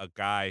got a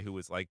guy who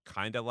was like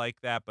kind of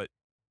like that, but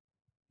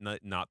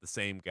not the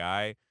same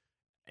guy.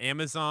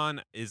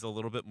 Amazon is a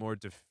little bit more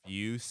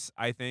diffuse,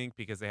 I think,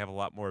 because they have a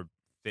lot more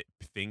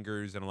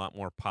fingers and a lot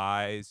more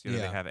pies. They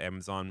Yeah. have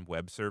Amazon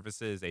Web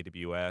Services,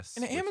 AWS,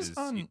 And which is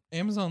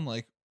Amazon,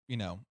 like,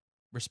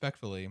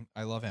 respectfully,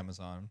 I love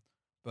Amazon,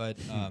 but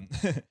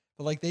but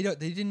like they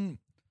didn't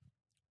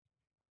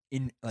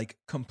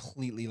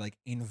completely like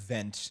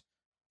invent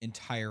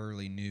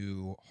entirely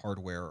new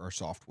hardware or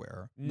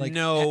software. Like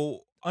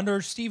no.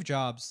 under Steve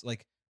Jobs,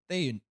 like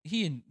he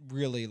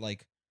really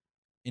like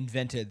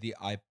invented the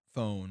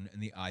iPhone and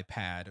the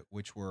iPad,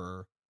 which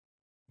were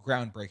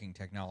groundbreaking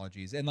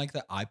technologies, and like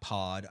the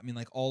iPod. I mean,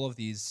 like all of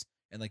these,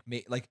 and like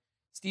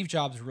Steve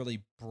Jobs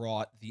really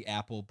brought the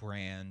Apple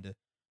brand,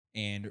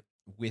 and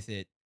with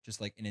it, just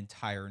like an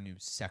entire new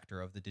sector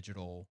of the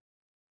digital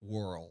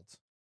world.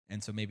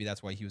 and so maybe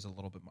that's why he was a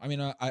little bit. I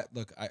mean, I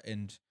look,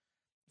 and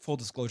full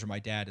disclosure, my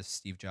dad is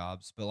Steve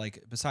Jobs, but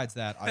like besides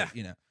that,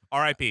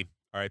 R.I.P.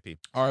 R.I.P.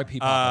 R.I.P.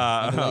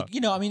 Papa. But Uh,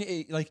 like I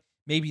mean, like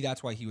maybe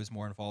that's why he was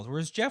more involved,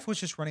 whereas Jeff was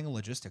just running a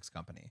logistics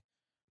company,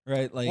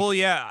 right? well, Like,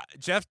 yeah,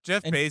 Jeff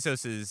and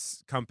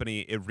Bezos's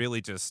company. It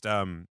really just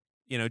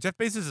Jeff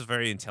Bezos is a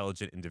very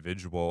intelligent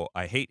individual.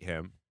 I hate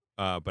him.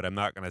 But I'm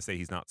not gonna say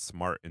he's not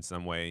smart in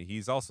some way.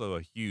 He's also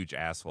a huge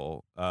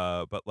asshole.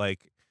 But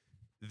like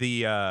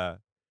the uh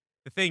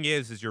the thing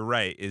is you're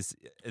right. Is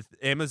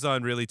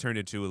Amazon really turned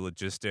into a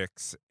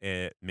logistics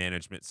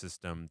management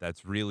system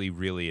that's really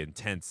really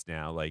intense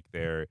now. Like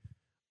their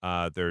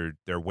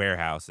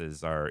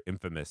warehouses are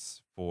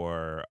infamous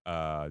for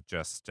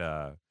just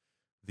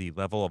the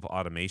level of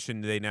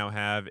automation they now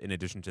have, in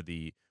addition to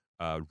the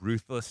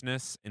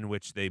ruthlessness in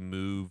which they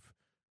move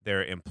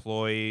their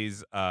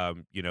employees.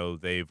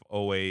 They've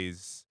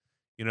always,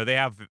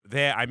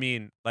 I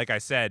mean, like I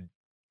said,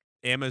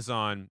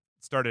 Amazon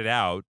started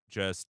out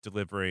just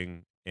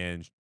delivering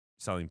and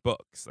selling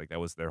books. Like that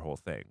was their whole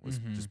thing, was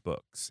Mhm. just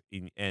books.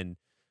 And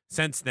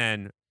since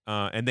then,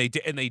 and they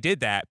did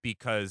that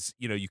because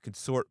you can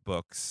sort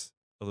books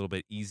a little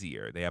bit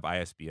easier. They have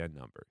ISBN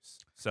numbers,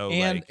 so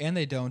like and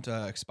they don't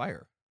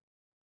expire.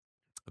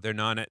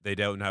 they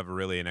don't have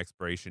really an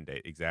expiration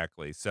date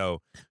exactly.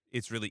 So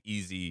it's really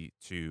easy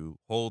to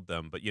hold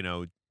them. But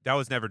that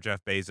was never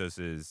Jeff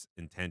Bezos's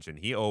intention.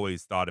 He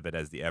always thought of it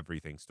as the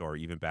everything store,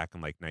 even back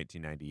in like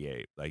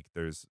 1998. Like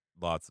there's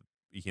lots of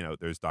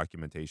there's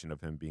documentation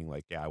of him being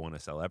like, yeah, I want to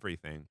sell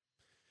everything.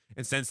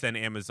 And since then,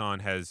 Amazon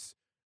has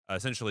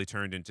essentially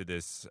turned into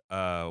this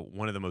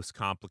one of the most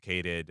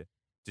complicated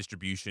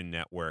distribution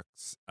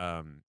networks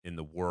in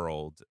the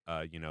world.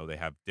 They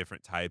have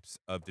different types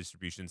of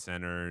distribution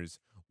centers,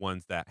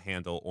 ones that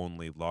handle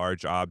only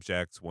large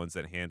objects, ones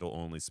that handle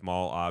only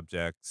small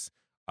objects,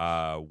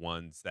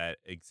 ones that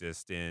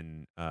exist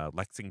in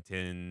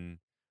Lexington.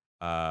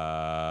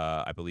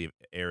 I believe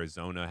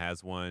Arizona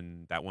has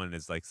one. That one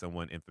is like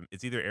someone infamous.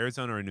 It's either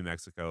Arizona or New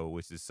Mexico,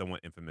 which is somewhat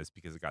infamous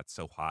because it got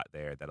so hot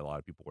there that a lot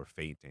of people were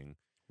fainting.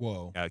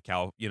 Whoa.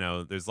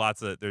 There's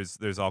lots of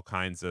there's all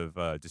kinds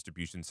of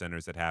distribution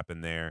centers that happen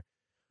there.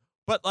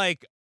 But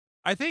like,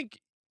 I think,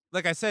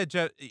 like I said,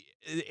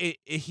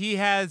 he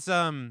has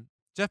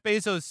Jeff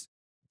Bezos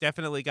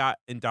definitely got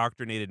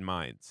indoctrinated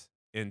minds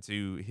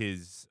into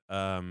his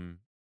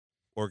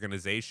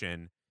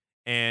organization,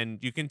 and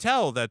you can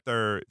tell that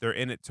they're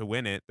in it to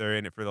win it. They're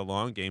in it for the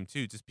long game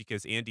too, just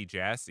because Andy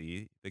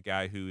Jassy, the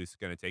guy who is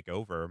going to take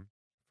over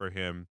for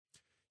him,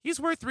 he's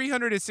worth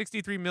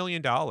 $363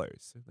 million.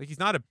 Like he's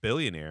not a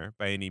billionaire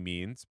by any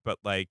means, but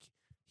like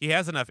he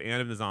has enough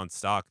Amazon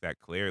stock that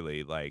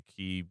clearly like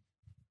he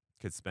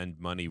could spend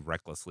money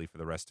recklessly for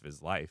the rest of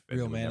his life and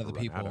Real would man of never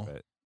the run out of people.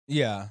 it.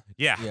 Yeah.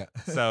 Yeah. Yeah.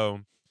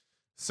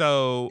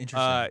 So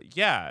Interesting.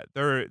 yeah,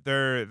 there's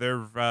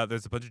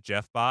a bunch of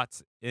Jeff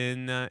bots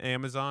in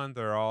Amazon.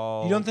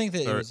 You don't think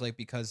that it they're was like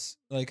because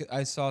like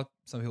I saw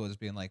some people just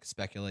being like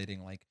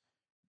speculating like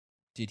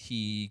did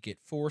he get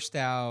forced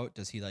out?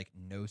 Does he like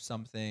know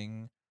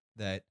something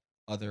that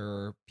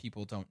other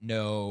people don't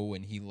know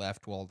and he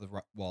left while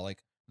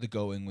like the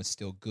going was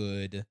still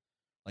good?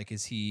 Like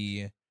is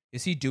he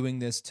doing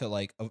this to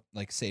like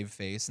save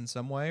face in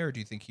some way, or do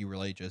you think he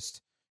really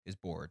just is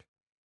bored?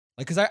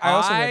 Like cuz I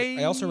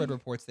also read I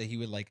reports that he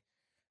would like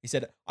he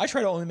said I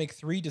try to only make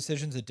 3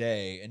 decisions a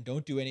day and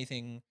don't do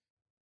anything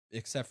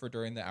except for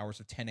during the hours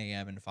of 10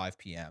 a.m. and 5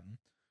 p.m.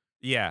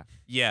 yeah.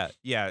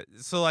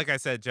 So like I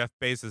said, Jeff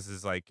Bezos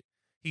is like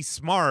he's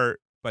smart,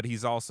 but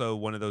he's also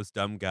one of those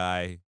dumb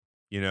guy,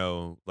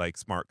 like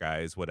smart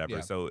guys, whatever.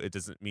 Yeah. So it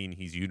doesn't mean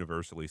he's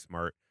universally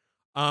smart.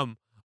 Um,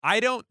 I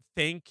don't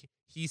think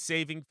he's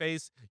saving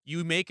face.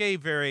 You make a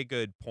very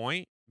good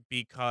point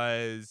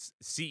because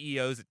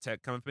CEOs at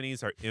tech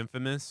companies are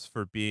infamous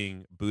for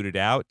being booted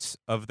out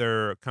of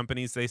their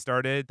companies they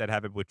started. That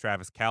happened with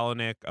Travis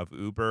Kalanick of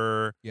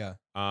Uber. Yeah.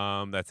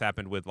 That's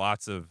happened with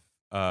lots of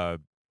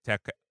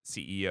tech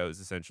CEOs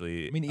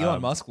essentially. I mean,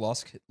 Elon Musk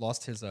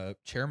lost his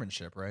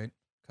chairmanship, right?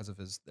 Because of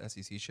his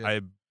SEC shit.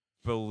 I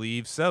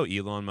believe so.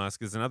 Elon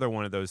Musk is another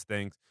one of those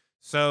things.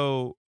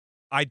 So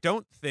I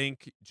don't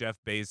think Jeff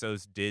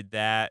Bezos did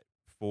that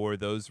for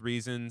those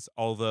reasons,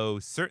 although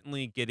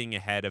certainly getting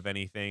ahead of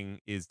anything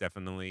is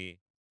definitely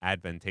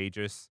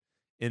advantageous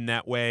in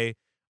that way.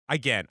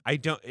 Again, I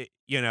don't,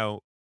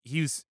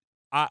 he's,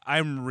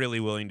 I'm really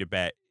willing to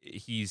bet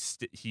he's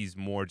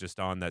more just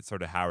on that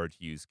sort of Howard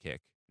Hughes kick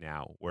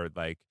now, where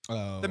like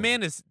Oh, the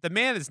man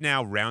is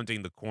now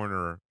rounding the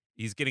corner.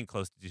 He's getting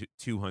close to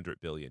 $200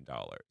 billion.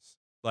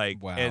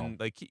 Like, wow. and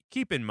like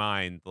keep in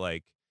mind,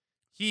 like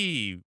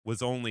he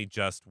was only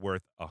just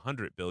worth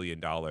 $100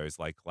 billion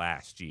like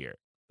last year.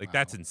 Like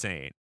that's Wow.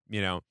 insane.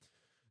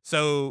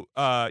 So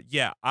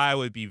yeah, I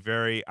would be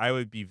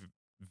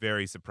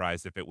very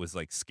surprised if it was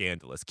like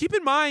scandalous. Keep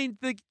in mind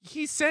that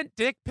he sent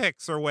dick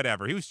pics or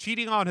whatever. He was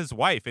cheating on his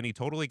wife and he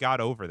totally got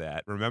over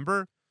that.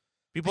 Remember?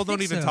 I People don't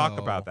think even talk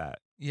about so. that.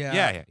 Yeah.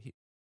 Yeah.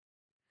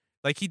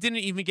 Like he didn't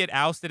even get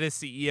ousted as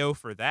CEO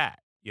for that.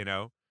 Uh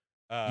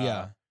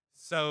Yeah.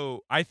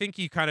 So I think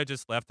he kind of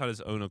just left on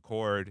his own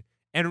accord.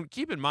 And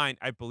keep in mind,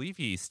 I believe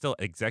he's still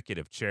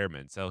executive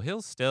chairman, so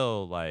he'll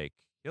still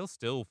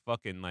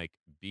fucking like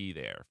be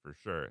there for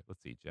sure.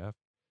 Let's see, Jeff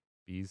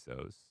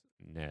Bezos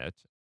net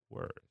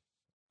worth.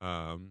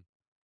 Um,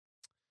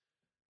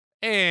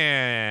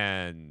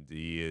 and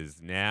he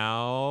is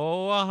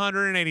now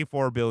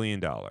 $184 billion.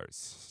 Yep.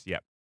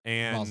 Mazel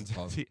And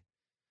tov.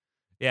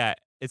 yeah,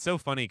 it's so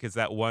funny because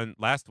that one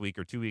last week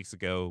or 2 weeks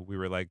ago, we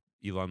were like,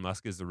 Elon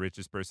Musk is the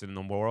richest person in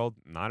the world.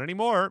 Not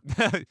anymore.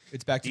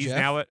 It's back to He's Jeff.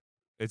 now at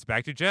it's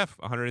back to Jeff.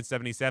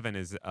 177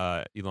 is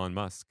Elon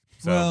Musk.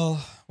 So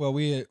Well,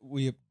 we at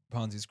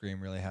Ponzi Scream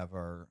really have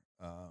our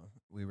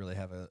we really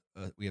have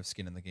we have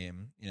skin in the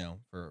game,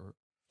 for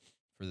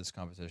this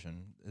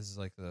competition. This is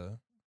like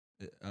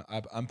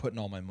I'm putting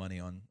all my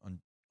money on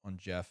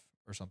Jeff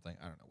or something.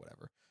 I don't know,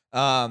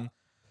 whatever.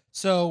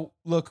 So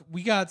look,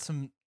 we got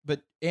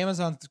but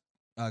Amazon's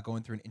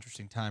going through an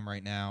interesting time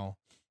right now.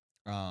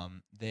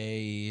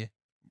 They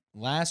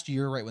last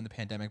year, right when the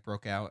pandemic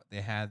broke out,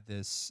 they had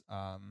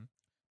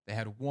they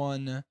had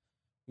one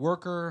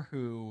worker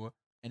who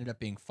ended up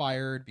being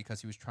fired because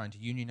he was trying to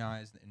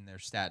unionize in their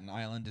Staten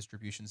Island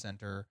distribution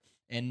center.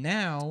 And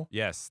now,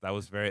 yes, that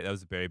was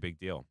a very big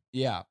deal.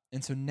 yeah.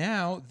 And so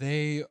now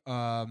they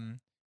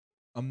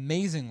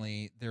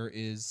amazingly, there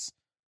is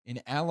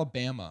in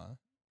Alabama,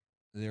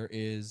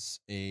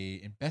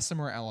 in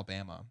Bessemer,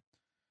 Alabama,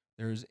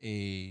 there's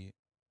a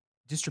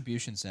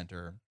distribution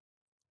center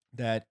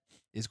that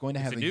is going to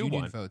It's have a a new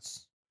union one.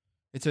 votes.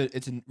 It's a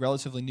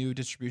relatively new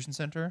distribution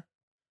center.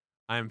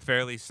 I'm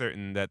fairly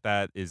certain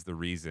that is the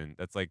reason.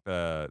 That's like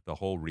the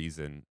whole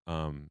reason.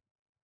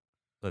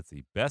 Let's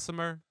see,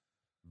 Bessemer,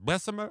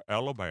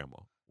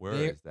 Alabama. Where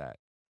They is that?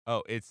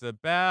 Oh, it's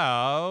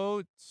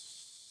about.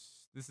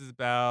 This is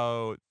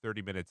about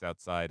 30 minutes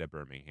outside of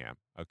Birmingham.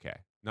 Okay,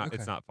 it's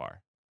okay. not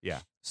far.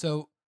 Yeah,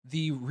 So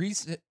the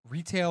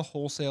retail,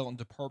 wholesale, and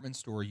department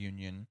store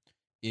union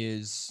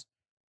is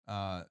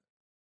uh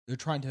they're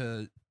trying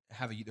to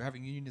they're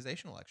having a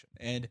unionization election,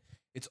 and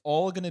it's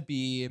all going to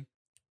be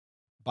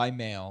by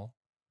mail,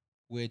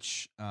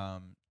 which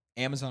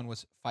Amazon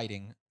was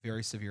fighting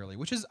very severely,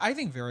 which is I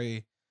think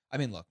very. I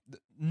mean, look,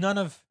 none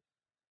of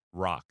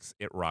rocks.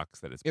 It rocks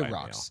that it's it by mail.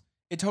 rocks.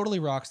 It totally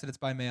rocks that it's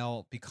by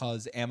mail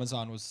because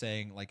Amazon was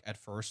saying like at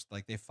first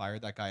like they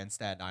fired that guy in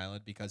Staten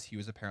Island because he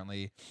was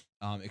apparently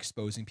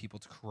exposing people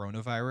to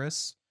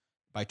coronavirus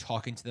by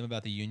talking to them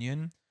about the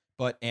union.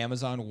 But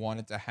Amazon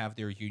wanted to have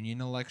their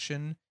union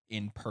election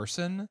in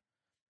person,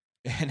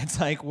 and it's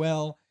like,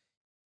 well,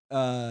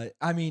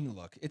 I mean,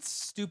 look, it's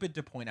stupid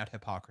to point out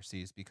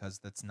hypocrisies because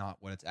that's not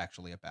what it's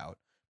actually about.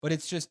 But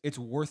it's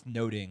worth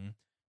noting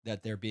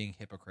that they're being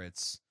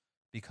hypocrites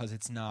because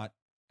it's not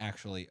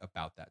actually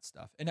about that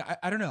stuff. And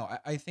I don't know.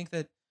 I think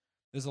that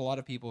there's a lot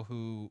of people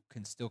who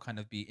can still kind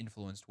of be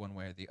influenced one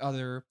way or the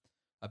other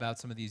about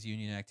some of these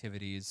union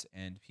activities,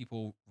 and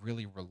people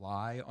really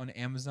rely on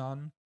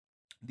Amazon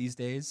these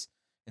days.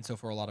 And so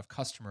for a lot of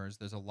customers,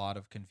 there's a lot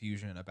of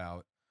confusion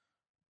about,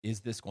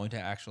 is this going to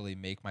actually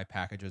make my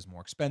packages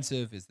more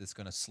expensive? Is this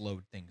going to slow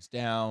things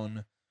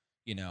down?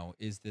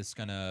 Is this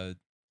going to,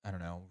 I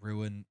don't know,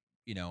 ruin,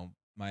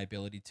 my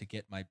ability to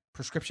get my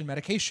prescription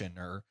medication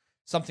or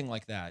something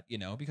like that,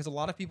 because a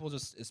lot of people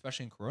just,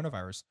 especially in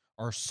coronavirus,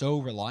 are so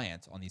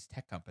reliant on these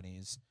tech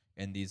companies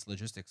and these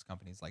logistics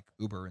companies like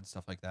Uber and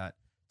stuff like that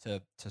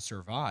to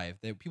survive,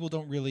 that people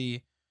don't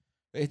really,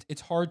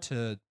 it's hard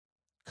to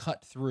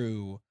cut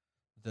through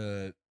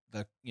the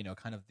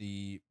kind of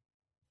the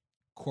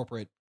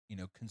corporate,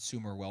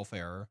 consumer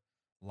welfare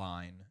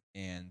line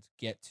and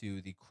get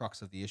to the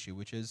crux of the issue,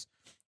 which is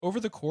over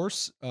the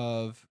course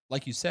of,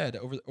 like you said,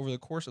 over the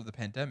course of the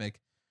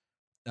pandemic,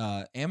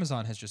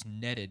 Amazon has just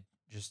netted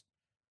just.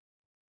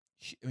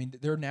 I mean,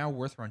 they're now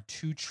worth around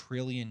 $2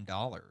 trillion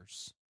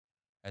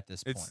at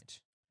this point.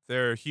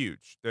 They're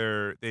huge.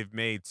 They've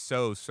made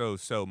so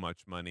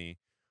much money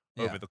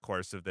Yeah, over the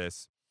course of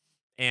this,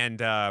 and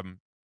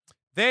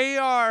they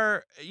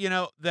are,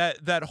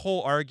 that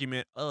whole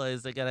argument. Oh,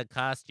 is it gonna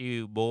cost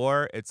you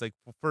more? It's like,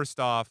 well, first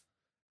off,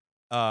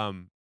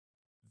 um,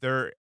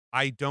 there.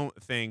 I don't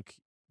think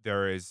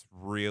there is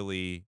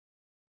really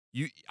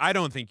you. I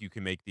don't think you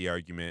can make the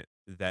argument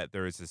that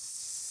there is a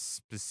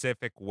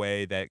specific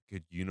way that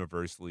could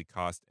universally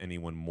cost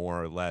anyone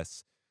more or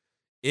less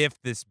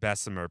if this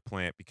Bessemer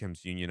plant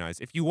becomes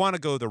unionized. If you want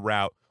to go the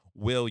route,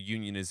 will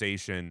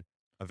unionization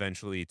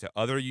eventually to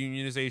other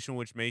unionization,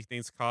 which make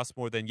things cost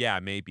more, then yeah,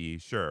 maybe,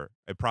 sure,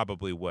 it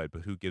probably would,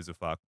 but who gives a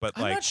fuck? But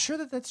I'm not like, sure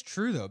that that's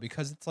true though,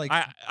 because it's like,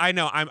 I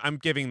know I'm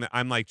giving them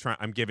like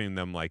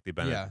the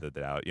benefit yeah, of the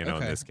doubt, in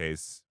okay, this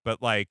case.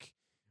 But like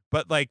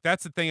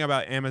that's the thing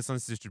about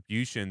Amazon's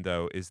distribution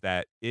though, is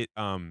that it's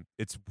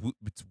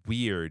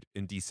weird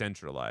and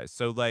decentralized.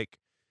 So like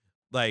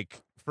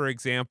for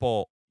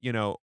example,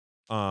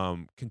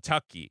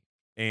 Kentucky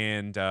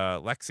and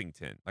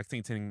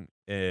Lexington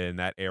in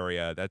that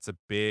area, that's a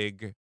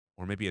big,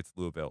 or maybe it's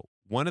Louisville.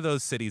 One of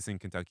those cities in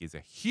Kentucky is a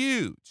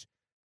huge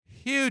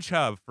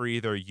hub for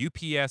either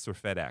UPS or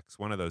FedEx,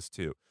 one of those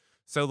two.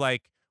 So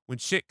like when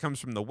shit comes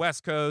from the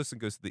West Coast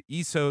and goes to the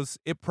East Coast,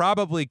 it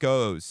probably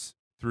goes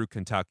through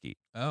Kentucky,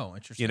 Oh, you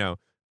interesting. know,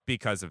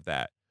 because of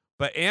that.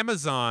 But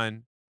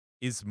Amazon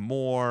is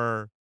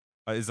more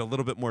is a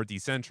little bit more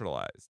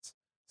decentralized.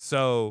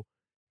 So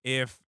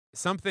if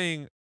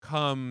something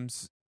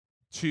comes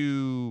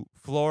to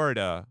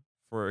Florida,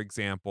 for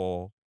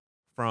example,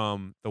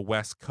 from the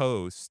West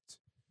Coast,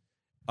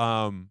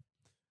 um,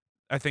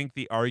 I think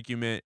the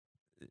argument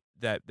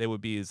that they would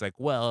be is like,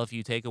 well, if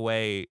you take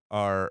away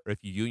if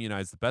you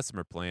unionize the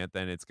Bessemer plant,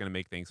 then it's going to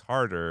make things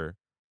harder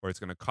or it's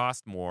going to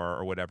cost more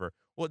or whatever.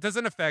 Well, it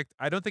doesn't affect,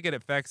 I don't think it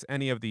affects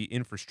any of the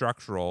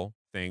infrastructural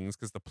things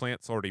because the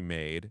plant's already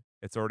made.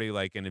 It's already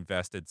like an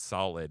invested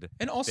solid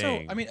And also,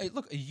 I thing. mean,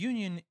 look, a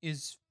union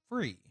is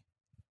free.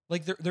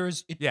 Like there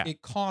is it. Yeah.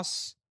 It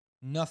costs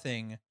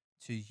nothing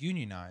to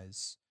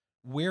unionize.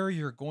 Where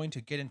you're going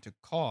to get into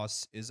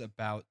costs is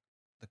about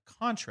the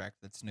contract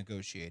that's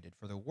negotiated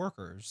for the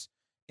workers,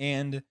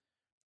 and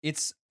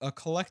it's a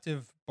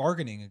collective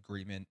bargaining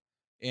agreement,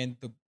 and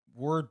the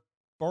word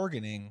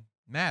bargaining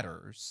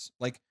matters.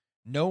 Like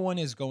no one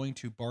is going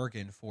to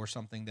bargain for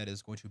something that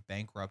is going to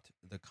bankrupt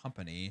the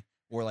company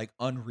or like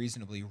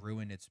unreasonably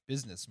ruin its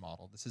business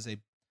model. This is a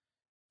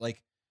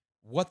like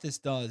what this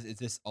does is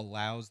this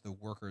allows the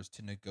workers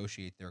to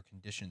negotiate their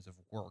conditions of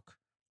work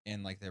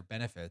and like their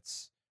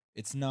benefits.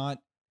 It's not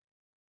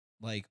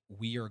like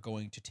we are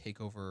going to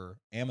take over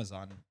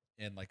Amazon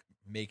and like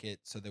make it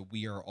so that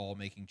we are all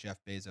making Jeff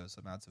Bezos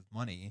amounts of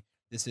money.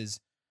 This is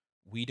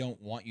we don't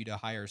want you to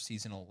hire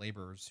seasonal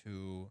laborers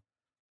who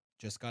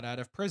just got out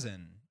of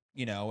prison,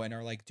 and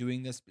are like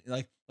doing this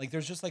like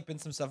there's just like been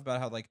some stuff about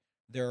how like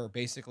they're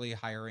basically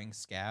hiring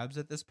scabs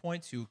at this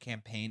point to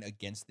campaign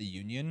against the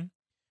union,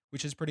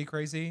 which is pretty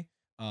crazy.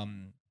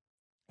 Um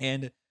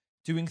and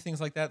doing things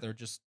like that, they're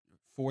just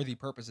for the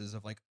purposes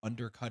of like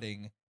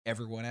undercutting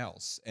everyone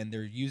else, and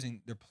they're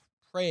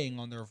preying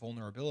on their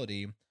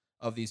vulnerability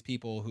of these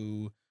people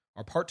who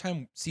are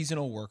part-time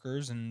seasonal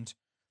workers and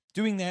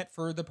doing that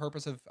for the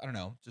purpose of, I don't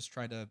know, just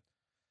trying to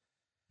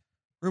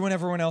ruin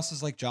everyone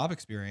else's like job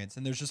experience.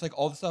 And there's just like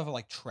all the stuff of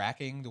like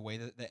tracking the way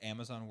that the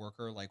Amazon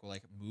worker like will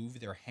like move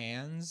their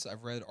hands.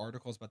 I've read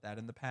articles about that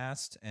in the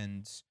past,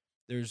 and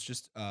there's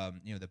just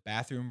the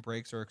bathroom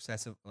breaks are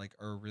excessive, like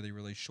are really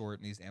really short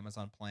in these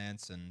Amazon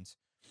plants, and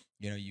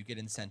you get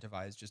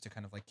incentivized just to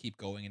kind of like keep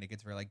going, and it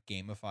gets very like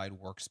gamified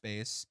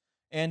workspace.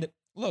 And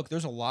look,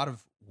 there's a lot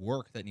of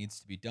work that needs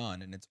to be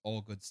done, and it's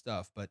all good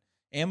stuff, but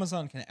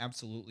Amazon can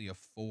absolutely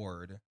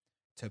afford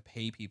to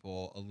pay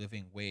people a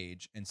living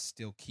wage and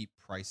still keep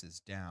prices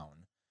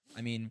down.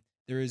 I mean,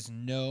 there is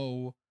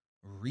no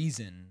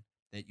reason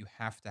that you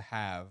have to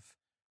have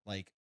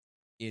like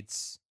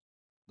it's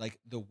like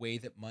the way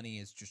that money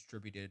is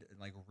distributed and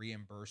like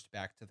reimbursed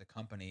back to the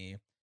company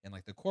and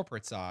like the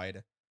corporate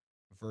side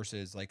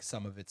versus like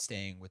some of it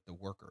staying with the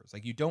workers.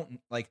 Like you don't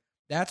like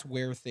that's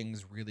where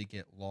things really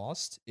get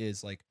lost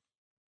is like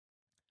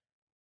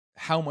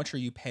how much are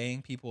you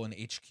paying people in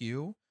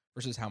HQ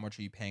versus how much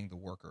are you paying the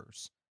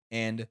workers?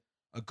 And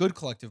a good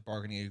collective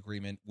bargaining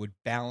agreement would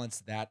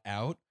balance that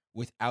out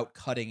without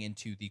cutting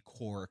into the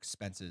core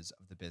expenses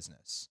of the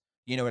business.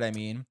 You know what I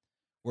mean?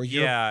 Where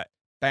you're Yeah.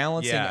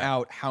 balancing Yeah.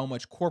 out how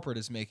much corporate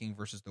is making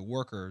versus the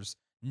workers,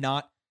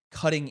 not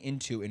cutting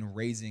into and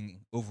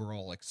raising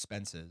overall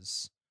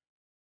expenses.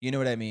 You know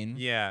what I mean?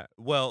 Yeah.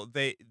 Well,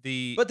 But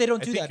they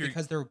don't I do think that you're,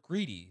 because they're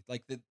greedy.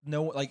 Like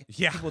like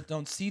yeah. people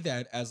don't see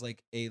that as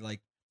like a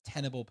like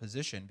tenable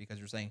position because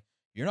you're saying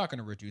you're not going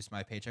to reduce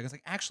my paycheck. It's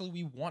like actually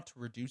we want to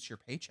reduce your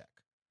paycheck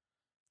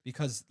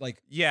because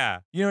like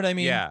Yeah. you know what I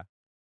mean? Yeah.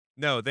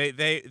 No,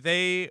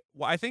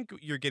 well, I think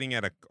you're getting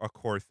at a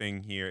core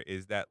thing here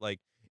is that like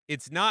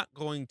it's not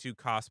going to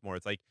cost more.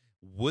 It's like,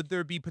 would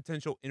there be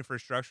potential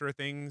infrastructure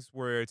things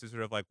where it's just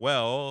sort of like,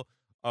 well,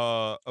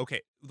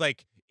 okay,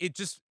 like it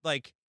just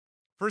like,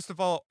 first of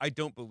all, I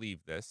don't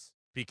believe this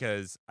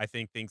because I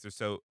think things are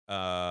so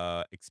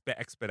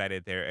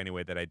expedited there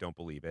anyway that I don't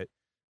believe it.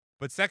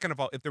 But second of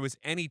all, if there was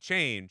any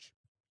change,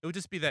 it would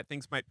just be that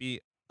things might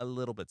be a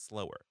little bit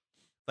slower.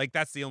 Like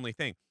that's the only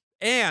thing.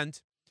 And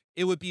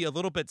it would be a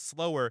little bit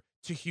slower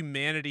to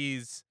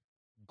humanity's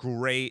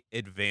great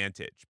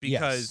advantage Yes.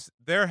 because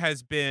there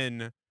has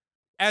been,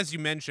 as you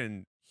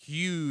mentioned,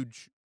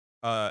 huge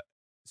uh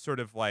sort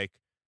of like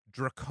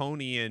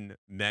draconian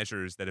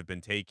measures that have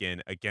been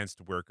taken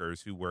against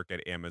workers who work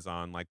at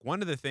Amazon. Like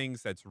one of the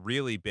things that's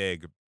really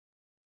big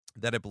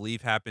that I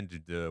believe happened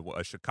to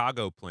a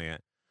Chicago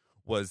plant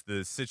was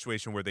the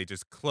situation where they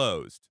just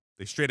closed.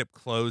 They straight up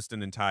closed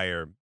an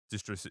entire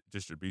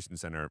distribution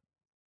center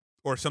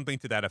or something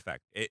to that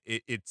effect.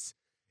 Its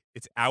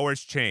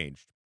hours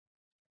changed,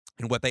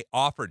 and what they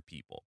offered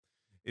people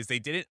is they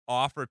didn't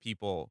offer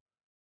people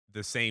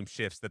the same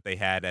shifts that they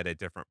had at a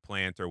different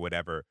plant or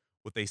whatever.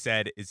 What they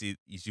said is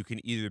you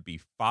can either be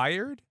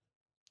fired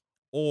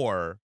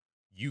or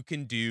you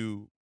can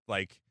do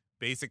like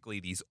basically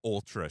these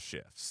ultra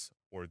shifts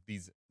or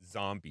these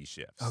zombie Oh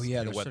shifts. yeah,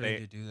 And they're what starting they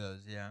to do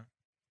those. Yeah.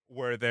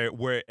 where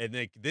and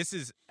like this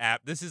is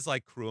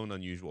like cruel and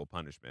unusual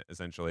punishment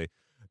essentially.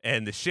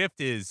 And the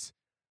shift is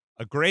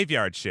a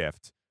graveyard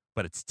shift,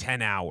 but it's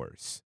 10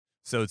 hours.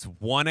 So it's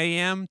 1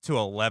 a.m. to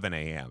 11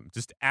 a.m.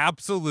 Just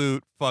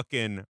absolute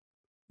fucking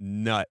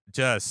nut.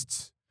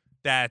 Just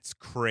that's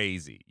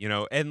crazy,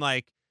 and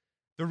like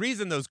the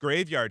reason those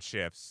graveyard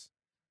shifts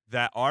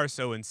that are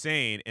so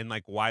insane and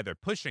like why they're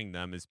pushing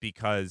them is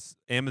because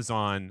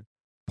Amazon,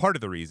 part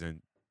of the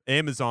reason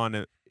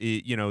Amazon,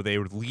 they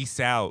would lease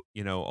out,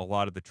 a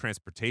lot of the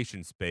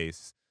transportation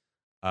space.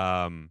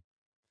 Um,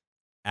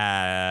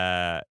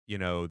 that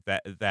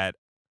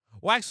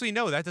well, actually,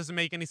 no, that doesn't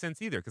make any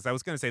sense either. Because I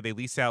was going to say they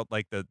lease out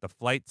like the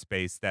flight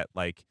space that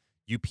like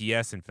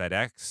UPS and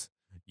FedEx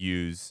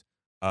use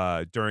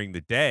during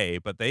the day,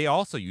 but they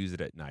also use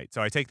it at night.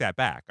 So I take that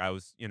back.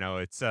 It's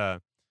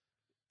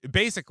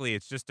basically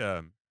it's just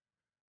this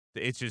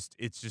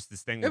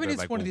thing I where mean, they're it's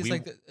like, one of well, these we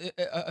like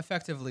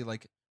effectively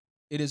like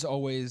it is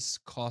always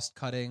cost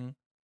cutting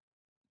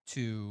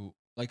to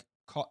like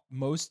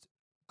most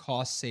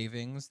cost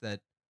savings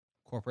that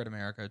corporate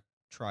America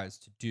tries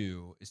to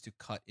do is to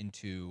cut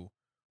into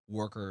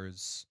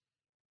workers'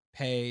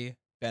 pay,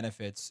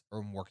 benefits,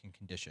 or working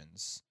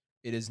conditions.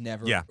 It is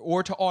never, yeah,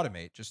 or to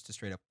automate, just to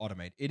straight up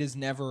automate. It is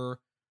never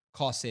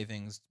cost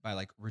savings by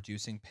like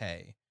reducing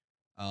pay.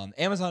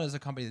 Amazon is a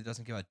company that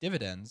doesn't give out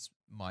dividends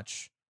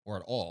much or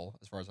at all,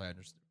 as far as I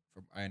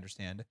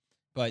understand.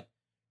 But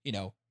you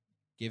know,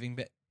 giving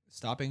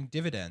stopping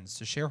dividends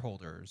to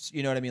shareholders.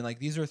 You know what I mean? Like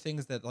these are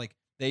things that like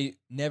they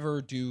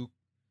never do.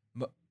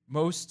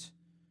 Most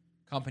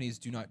companies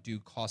do not do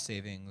cost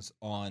savings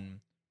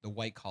on the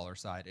white collar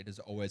side. It is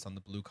always on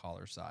the blue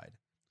collar side.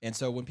 And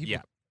so when people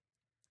yeah,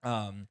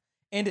 um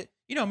and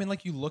I mean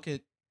like you look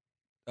at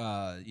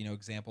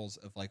examples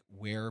of like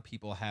where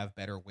people have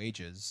better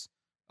wages,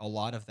 a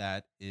lot of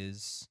that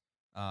is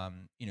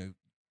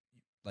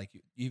like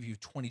you have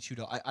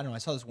 $22. I don't know, I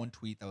saw this one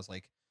tweet that was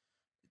like,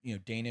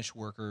 Danish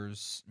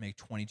workers make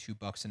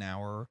 $22 an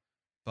hour,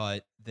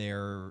 but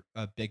their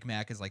Big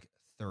Mac is like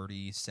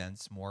 30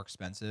 cents more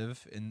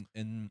expensive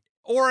in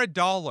or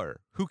 $1.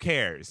 Who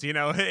cares?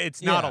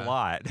 It's not a yeah.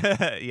 lot.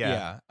 Yeah,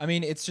 Yeah. I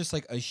mean, it's just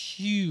like a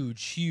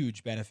huge,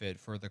 huge benefit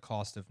for the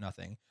cost of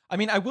nothing. I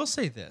mean, I will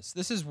say this.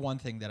 This is one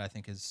thing that I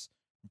think is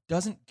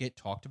doesn't get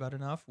talked about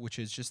enough, which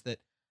is just that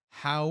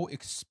how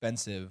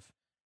expensive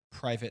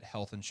private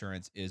health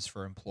insurance is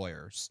for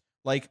employers.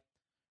 Like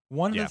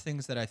one of the yeah,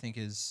 things that I think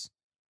is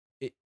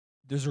it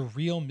there's a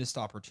real missed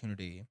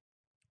opportunity.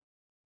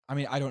 I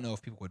mean, I don't know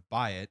if people would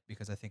buy it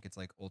because I think it's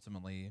like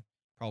ultimately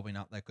probably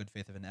not that good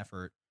faith of an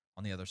effort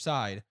on the other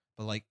side.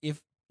 But like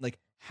if like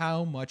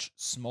how much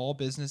small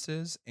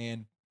businesses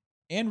and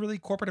really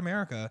corporate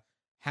America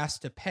has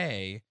to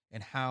pay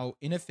and how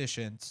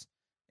inefficient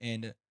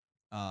and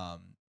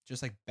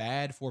just like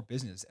bad for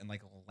business and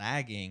like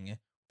lagging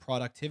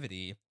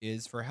productivity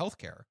is for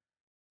healthcare.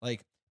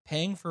 Like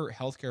paying for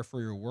healthcare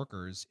for your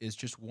workers is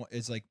just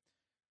is like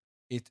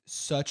it's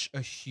such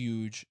a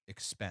huge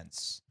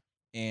expense.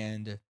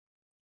 And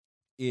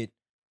it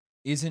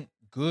isn't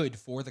good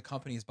for the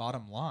company's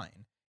bottom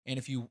line. And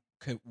if you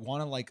could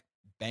want to like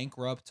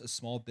bankrupt a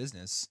small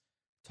business,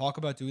 talk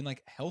about doing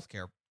like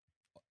healthcare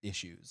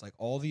issues, like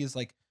all these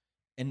like,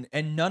 and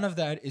none of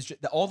that is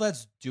just, all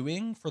that's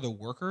doing for the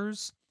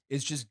workers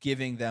is just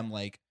giving them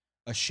like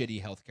a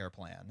shitty healthcare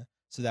plan.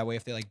 So that way,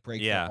 if they like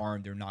break their yeah.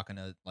 arm, they're not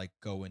gonna like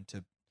go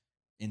into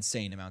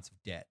insane amounts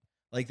of debt.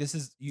 Like this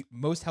is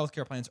most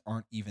healthcare plans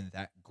aren't even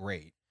that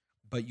great,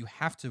 but you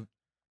have to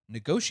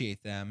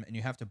negotiate them and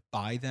you have to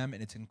buy them,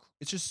 and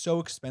it's just so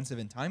expensive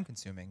and time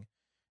consuming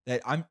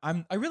that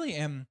I really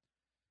am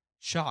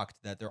shocked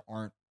that there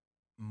aren't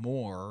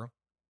more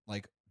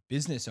like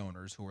business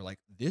owners who are like,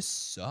 this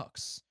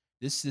sucks.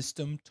 This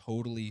system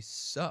totally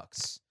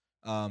sucks.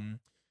 Um,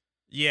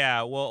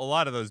 Yeah, well, a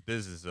lot of those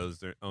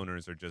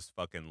owners are just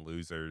fucking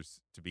losers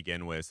to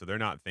begin with, so they're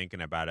not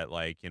thinking about it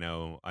like,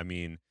 I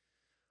mean,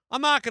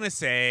 I'm not gonna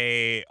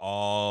say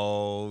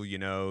all,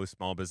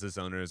 small business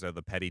owners are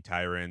the petty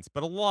tyrants,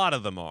 but a lot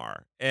of them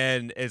are.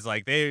 And it's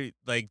like they're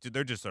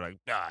just sort of like,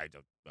 I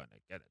don't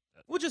get it.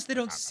 well, just they We're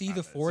don't talking see about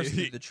the forest this.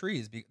 through the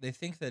trees. They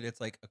think that it's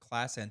like a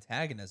class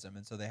antagonism,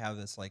 and so they have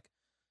this like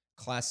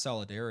class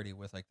solidarity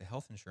with like the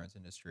health insurance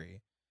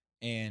industry.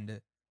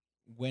 And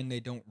when they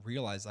don't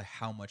realize like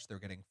how much they're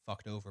getting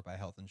fucked over by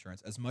health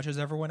insurance as much as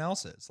everyone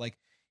else is. Like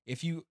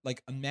if you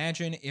like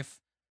imagine if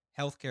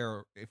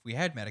healthcare, if we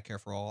had Medicare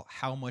for all,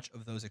 how much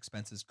of those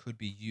expenses could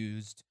be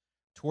used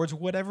towards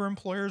whatever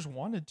employers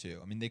wanted to.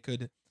 I mean, they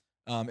could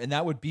and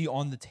that would be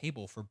on the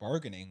table for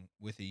bargaining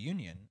with a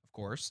union, of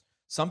course.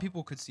 Some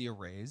people could see a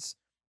raise.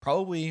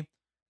 Probably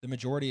the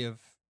majority of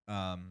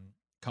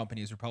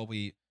companies would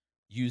probably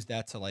use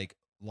that to like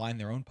line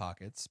their own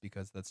pockets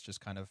because that's just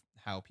kind of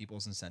how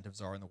people's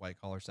incentives are in the white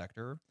collar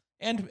sector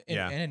and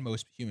Yeah. and in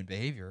most human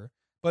behavior.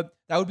 But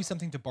that would be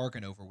something to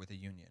bargain over with a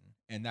union,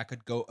 and that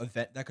could go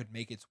event that could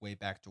make its way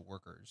back to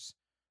workers.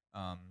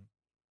 Um,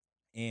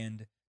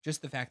 and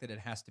just the fact that it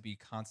has to be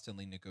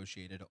constantly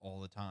negotiated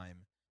all the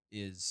time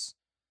is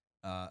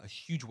a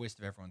huge waste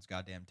of everyone's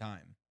goddamn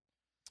time.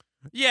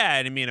 Yeah,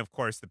 and I mean, of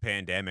course, the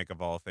pandemic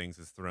of all things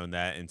has thrown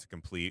that into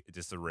complete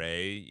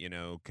disarray,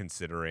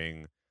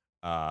 considering,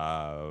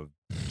 uh,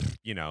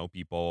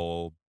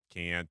 people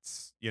can't,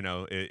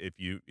 if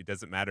it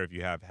doesn't matter if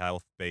you have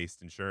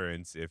health-based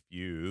insurance, if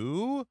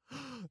you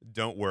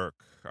don't work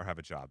or have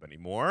a job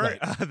anymore, Right.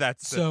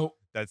 that's So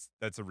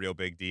that's a real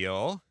big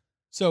deal.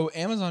 So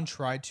Amazon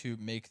tried to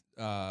make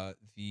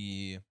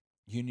the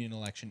union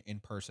election in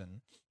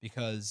person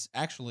because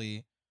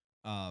actually,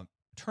 uh,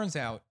 turns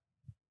out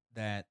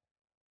that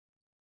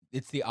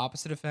it's the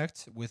opposite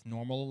effect with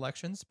normal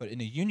elections. But in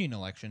a union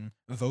election,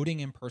 voting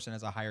in person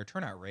has a higher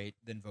turnout rate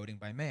than voting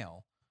by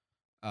mail,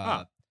 Huh.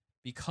 uh,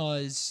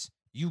 because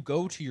you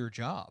go to your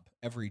job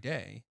every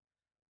day,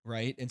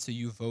 right? And so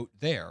you vote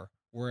there.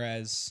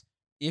 Whereas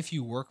if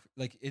you work,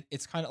 like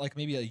it's kind of like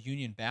maybe a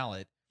union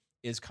ballot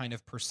is kind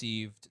of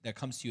perceived that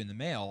comes to you in the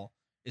mail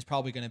is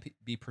probably going to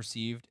be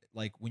perceived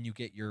like when you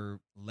get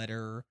your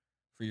letter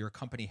for your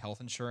company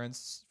health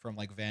insurance from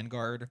like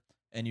Vanguard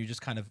and you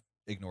just kind of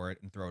ignore it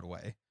and throw it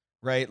away.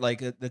 Right, like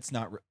that's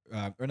not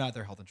or not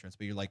their health insurance,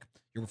 but you're like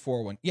your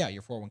 401, yeah,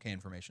 your 401k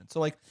information. So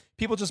like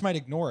people just might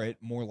ignore it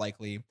more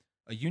likely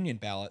a union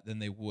ballot than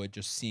they would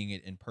just seeing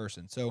it in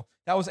person. So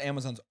that was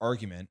Amazon's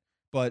argument,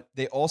 but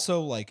they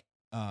also like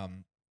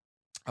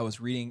I was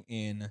reading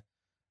in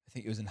I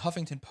think it was in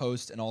Huffington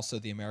Post and also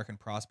the American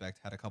Prospect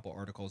had a couple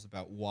articles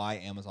about why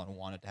Amazon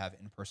wanted to have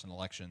in-person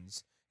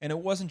elections. And it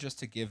wasn't just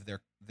to give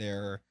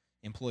their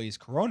employees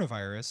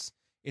coronavirus,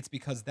 it's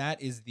because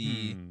that is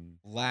the Hmm.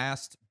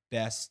 last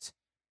best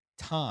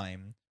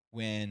time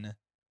when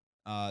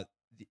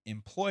the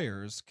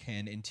employers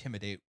can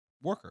intimidate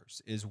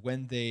workers is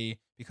when they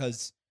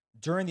because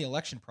during the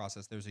election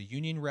process there's a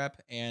union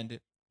rep and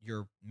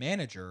your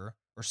manager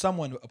or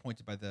someone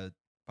appointed by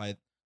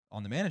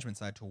on the management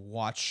side to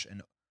watch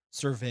and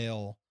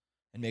surveil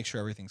and make sure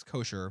everything's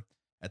kosher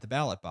at the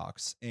ballot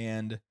box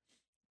and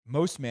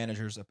most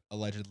managers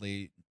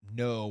allegedly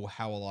know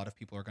how a lot of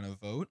people are going to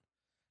vote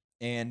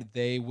and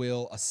they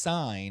will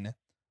assign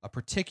a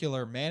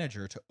particular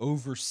manager to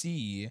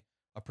oversee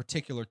a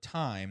particular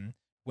time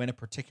when a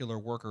particular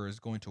worker is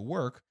going to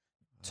work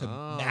to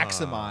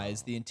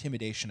maximize the Oh.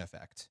 intimidation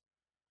effect.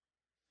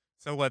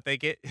 So what they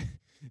get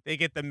they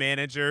get the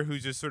manager who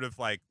just sort of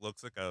like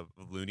looks like a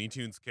Looney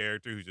Tunes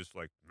character who's just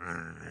like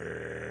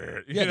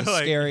Yeah, the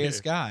like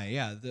scariest guy.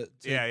 Yeah, the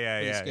to yeah, yeah,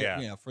 for the yeah,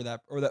 scare, yeah. for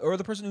that or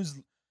the person who's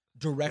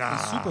directly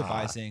Ah.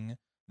 supervising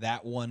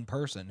that one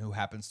person who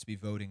happens to be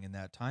voting in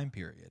that time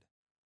period.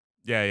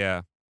 Yeah,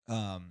 yeah.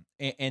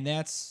 And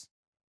that's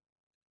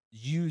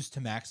used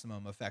to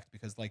maximum effect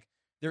because like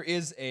there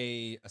is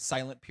a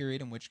silent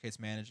period in which case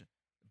manage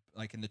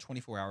like in the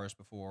 24 hours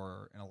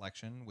before an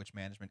election which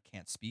management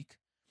can't speak,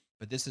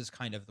 but this is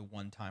kind of the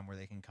one time where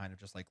they can kind of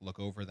just like look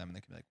over them and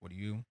they can be like, what are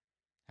you,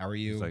 how are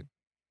He's you, like,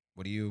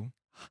 what are you?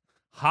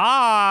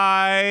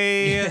 "Hi.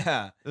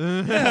 Yeah,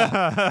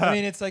 yeah, I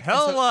mean it's like, and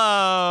so yeah,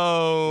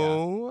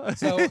 Hello."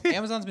 so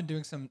Amazon's been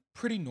doing some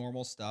pretty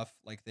normal stuff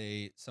like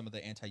some of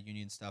the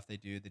anti-union stuff they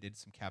did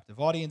some captive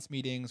audience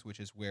meetings which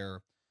is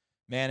where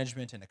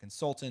management and a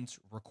consultant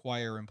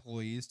require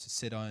employees to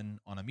sit on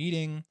a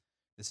meeting.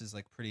 This is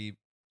like pretty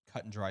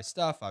cut and dry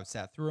stuff. I've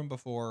sat through them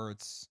before.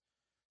 It's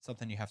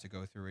something you have to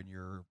go through,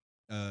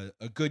 and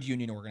a good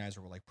union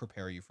organizer will like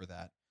prepare you for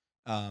that.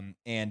 And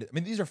I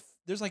mean,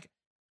 there's like,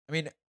 I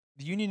mean,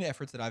 the union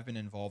efforts that I've been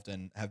involved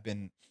in have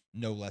been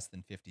no less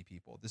than 50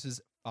 people. This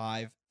is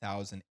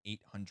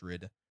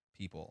 5,800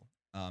 people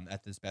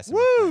at this Bessemer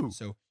plant. Woo!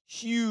 So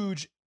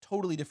huge,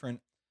 totally different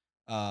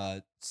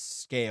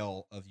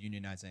scale of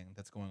unionizing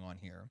that's going on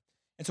here.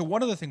 And so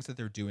one of the things that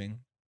they're doing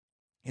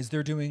is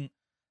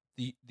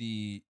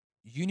the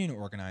union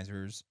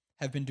organizers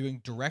have been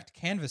doing direct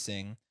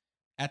canvassing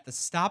at the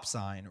stop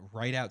sign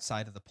right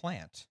outside of the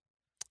plant.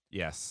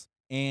 Yes.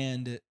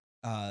 And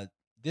uh,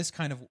 this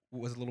kind of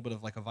was a little bit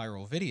of like a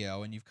viral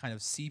video, and you kind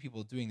of see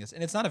people doing this,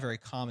 and it's not a very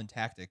common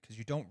tactic because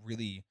you don't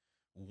really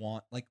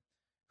want like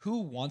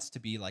who wants to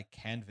be like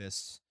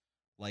canvassed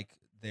like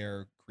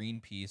their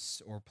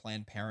Greenpeace or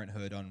Planned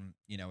Parenthood on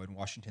in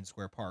Washington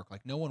Square Park.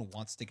 Like no one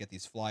wants to get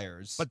these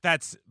flyers. But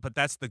that's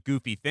the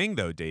goofy thing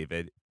though,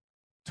 David.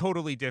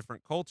 Totally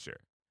different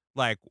culture.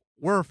 Like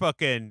we're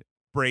fucking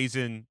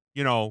brazen,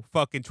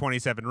 fucking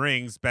 27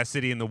 rings, best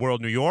city in the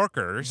world, New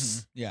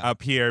Yorkers Yeah,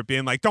 up here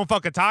being like, don't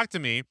fucking talk to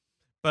me.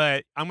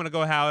 But I'm gonna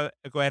go ahead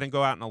and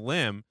go out on a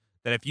limb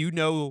that if you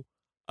know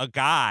a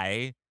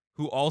guy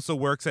who also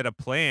works at a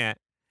plant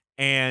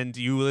and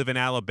you live in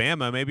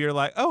Alabama, maybe you're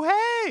like, oh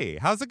hey,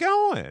 how's it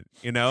going?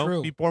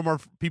 true.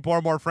 People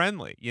are more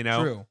friendly.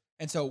 True.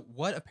 And so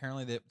what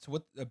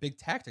a big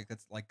tactic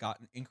that's like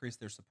gotten increased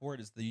their support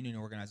is the union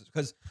organizers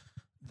because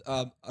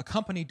a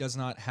company does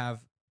not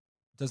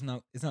is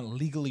not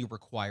legally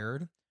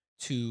required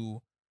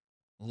to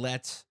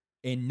let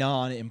a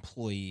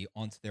non-employee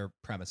onto their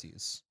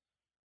premises.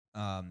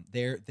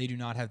 They do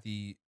not have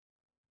the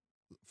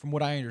from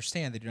what I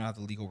understand they do not have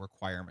the legal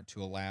requirement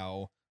to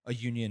allow a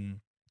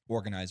union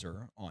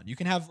organizer on. You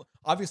can have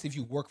obviously if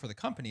you work for the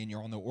company and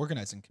you're on the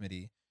organizing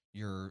committee,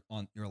 you're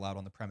allowed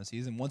on the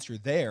premises and once you're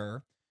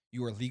there,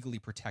 you are legally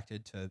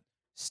protected to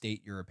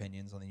state your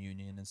opinions on the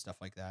union and stuff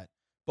like that.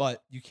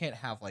 But you can't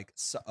have like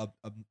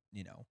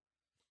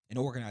an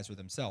organizer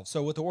themselves.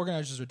 So what the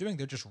organizers are doing,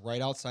 they're just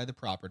right outside the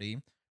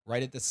property,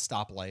 right at this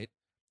stoplight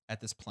at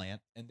this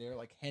plant, and they're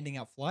like handing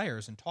out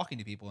flyers and talking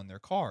to people in their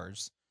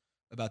cars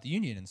about the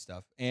union and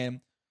stuff.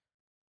 And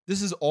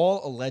this is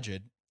all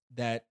alleged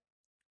that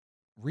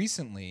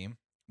recently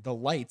the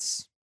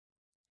lights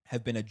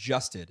have been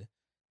adjusted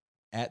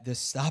at this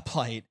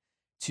stoplight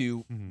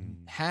to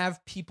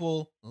have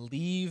people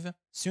leave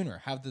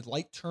sooner, have the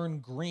light turn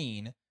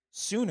green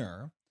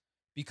sooner,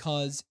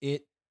 because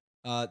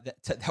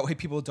that way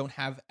people don't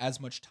have as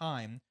much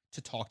time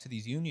to talk to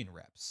these union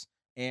reps.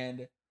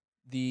 And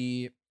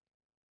the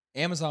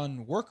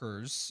Amazon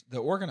workers, the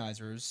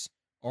organizers,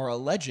 are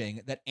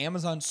alleging that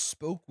Amazon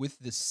spoke with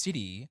the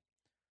city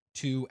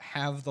to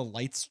have the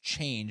lights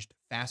changed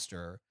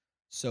faster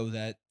so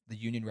that the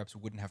union reps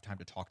wouldn't have time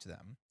to talk to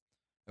them.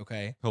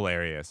 Okay?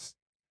 Hilarious.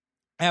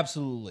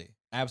 Absolutely.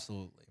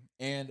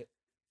 And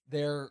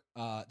there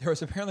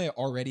was apparently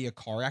already a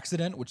car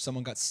accident which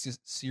someone got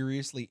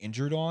seriously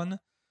injured on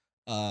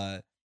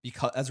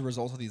because as a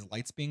result of these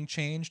lights being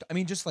changed. I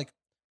mean, just like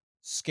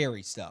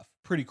scary stuff,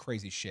 pretty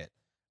crazy shit.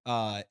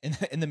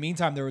 In the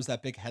meantime, there was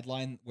that big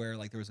headline where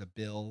like there was a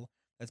bill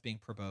that's being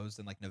proposed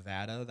in like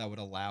Nevada that would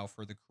allow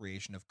for the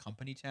creation of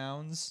company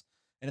towns.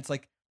 And it's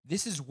like,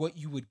 this is what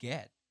you would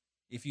get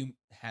if you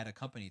had a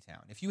company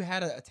town. If you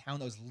had a town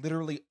that was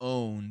literally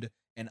owned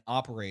and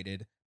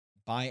operated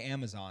by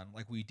Amazon,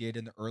 like we did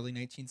in the early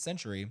 19th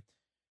century,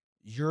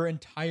 your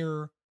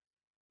entire,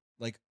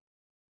 like,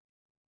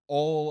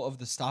 all of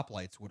the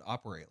stoplights would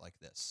operate like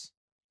this.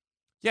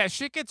 Yeah,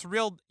 shit gets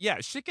real. Yeah,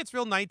 shit gets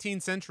real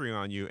 19th century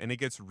on you, and it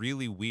gets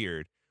really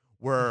weird.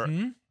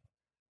 Where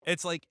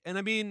it's like, and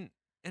I mean,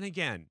 and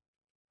again,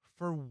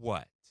 for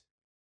what?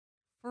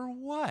 For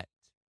what?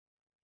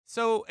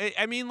 So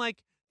I mean,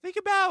 like, think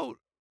about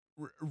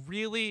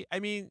really. I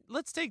mean,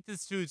 let's take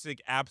this to its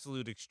like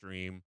absolute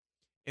extreme,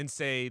 and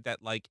say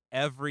that like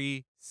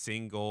every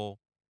single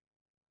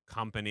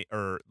company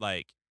or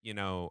like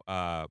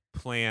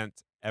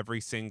plant,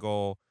 every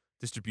single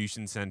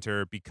distribution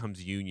center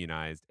becomes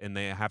unionized, and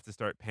they have to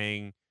start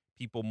paying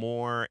people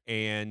more,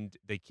 and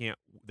they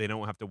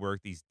don't have to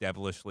work these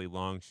devilishly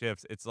long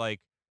shifts. It's like,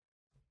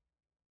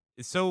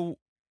 so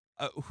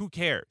who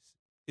cares?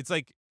 It's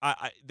like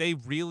they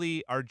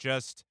really are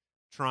just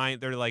trying.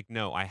 They're like,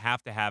 no, I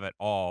have to have it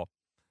all.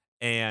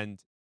 And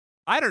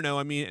I don't know.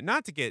 I mean,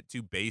 not to get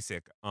too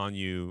basic on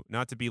you,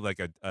 not to be like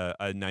a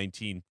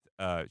 19th,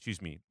 excuse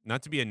me,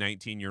 not to be a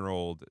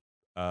 19-year-old,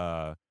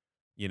 Do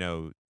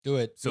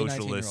it. Be a 19-year-old.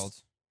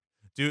 socialist.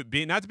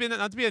 Not to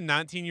be a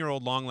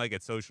 19-year-old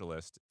long-legged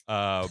socialist.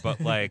 But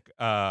like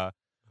I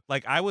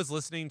was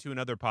listening to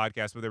another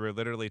podcast where they were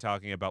literally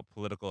talking about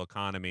political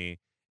economy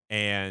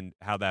and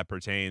how that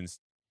pertains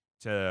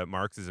to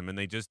Marxism, and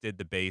they just did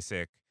the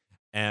basic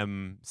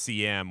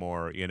MCM,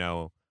 or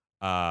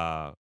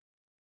MCM,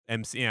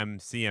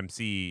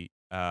 CMC,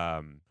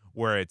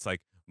 where it's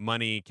like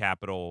money,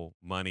 capital,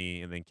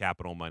 money, and then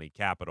capital, money,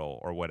 capital,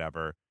 or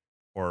whatever,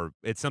 or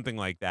it's something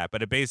like that.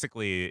 But it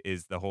basically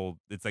is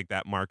it's like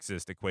that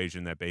Marxist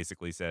equation that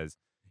basically says,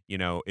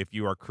 if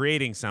you are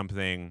creating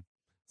something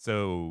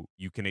so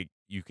you can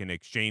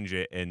exchange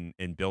it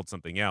and build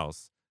something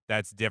else,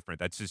 that's different.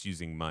 That's just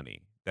using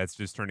money. That's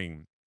just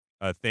turning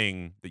a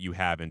thing that you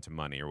have into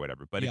money or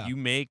whatever. But if Yeah. you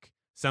make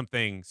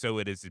something so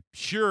it is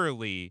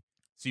purely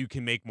so you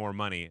can make more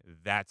money,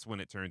 that's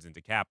when it turns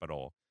into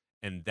capital.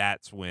 And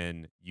that's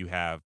when you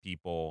have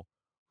people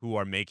who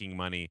are making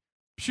money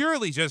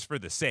purely just for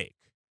the sake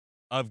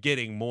of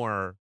getting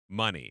more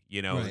money.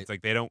 Right. It's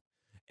like they don't,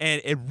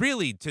 and it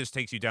really just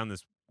takes you down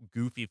this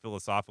goofy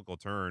philosophical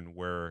turn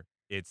where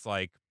it's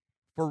like,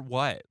 for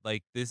what?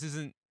 Like, this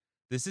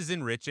is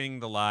enriching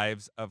the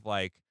lives of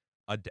like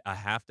a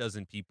half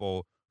dozen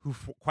people who,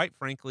 quite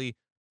frankly,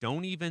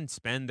 don't even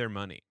spend their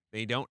money.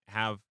 They don't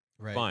have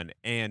Right. fun.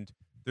 And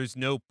there's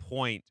no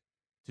point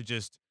to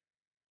just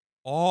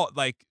all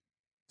like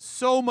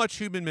so much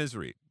human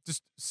misery,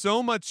 just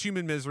so much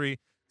human misery.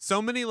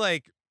 So many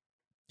like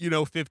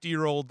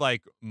 50-year-old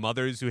like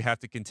mothers who have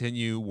to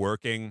continue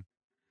working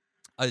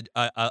an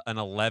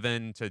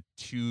 11 to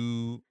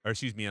 2, or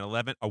excuse me, a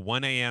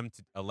 1 a.m.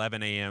 to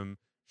 11 a.m.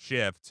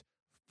 shift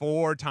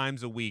 4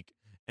 times a week,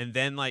 and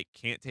then like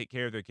can't take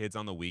care of their kids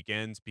on the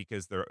weekends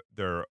because their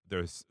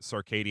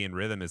circadian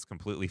rhythm is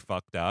completely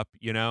fucked up,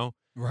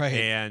 Right.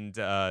 and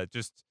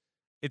just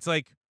it's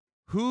like,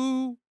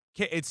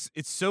 it's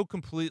so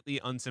completely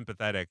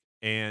unsympathetic.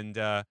 And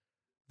the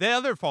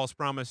other false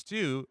promise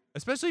too,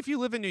 especially if you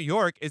live in New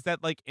York, is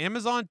that like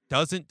Amazon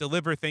doesn't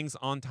deliver things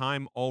on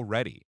time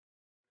already.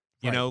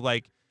 Right.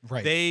 Like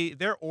Right.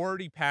 they're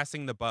already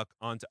passing the buck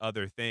onto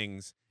other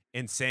things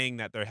and saying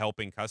that they're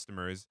helping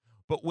customers.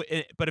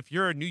 But if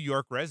you're a New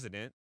York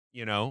resident,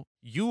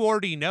 you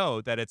already know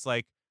that it's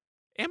like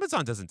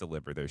Amazon doesn't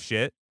deliver their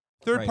shit.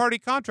 third-party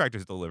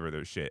contractors deliver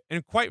their shit,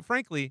 and quite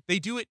frankly, they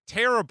do it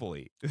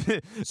terribly.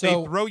 They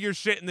So- throw your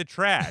shit in the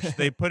trash.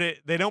 They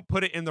don't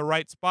put it in the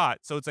right spot.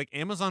 So it's like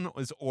Amazon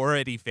is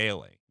already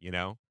failing, you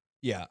know?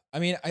 Yeah, I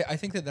mean, I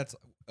think that's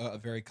a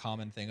very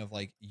common thing of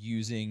like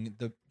using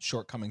the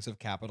shortcomings of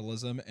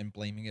capitalism and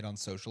blaming it on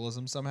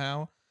socialism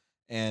somehow,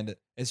 and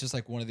it's just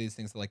like one of these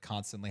things that like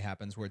constantly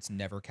happens where it's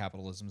never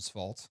capitalism's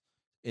fault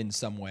in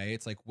some way.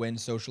 It's like when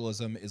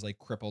socialism is like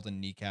crippled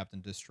and kneecapped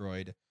and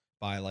destroyed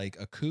by like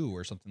a coup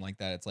or something like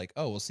that. It's like,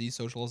 oh, well, see,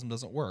 socialism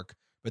doesn't work.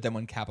 But then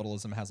when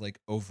capitalism has like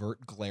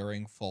overt,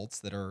 glaring faults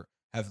that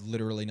have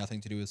literally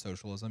nothing to do with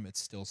socialism, it's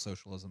still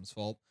socialism's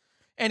fault.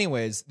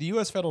 Anyways, the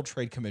U.S. Federal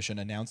Trade Commission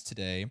announced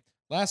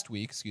last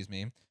week,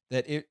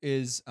 that it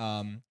is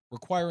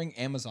requiring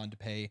Amazon to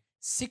pay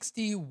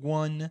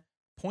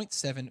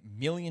 $61.7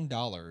 million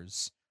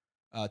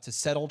to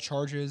settle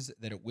charges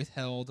that it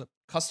withheld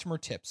customer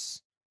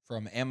tips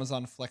from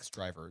Amazon Flex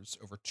drivers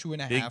over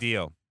Big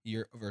deal.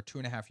 over a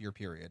 2.5 year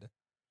period.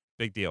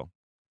 Big deal.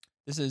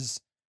 This is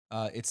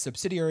its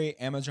subsidiary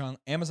Amazon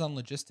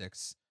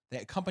Logistics.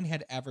 The company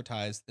had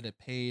advertised that it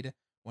paid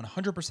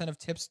 100% of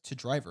tips to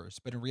drivers,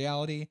 but in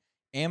reality,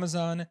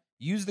 Amazon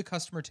used the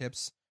customer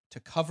tips to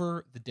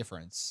cover the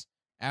difference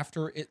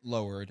after it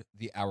lowered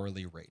the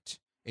hourly rate.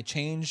 A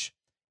change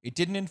it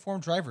didn't inform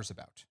drivers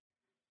about.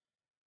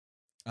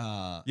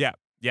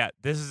 Yeah.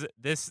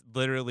 This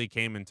literally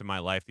came into my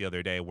life the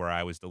other day where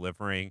I was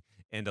delivering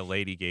and a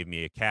lady gave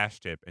me a cash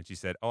tip and she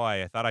said, "Oh,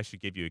 I thought I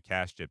should give you a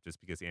cash tip just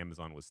because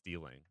Amazon was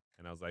stealing."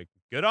 And I was like,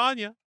 "Good on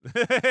you."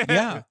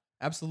 Yeah,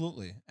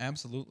 absolutely.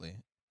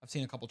 I've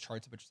seen a couple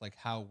charts of just like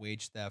how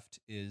wage theft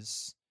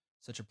is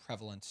such a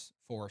prevalent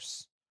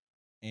force,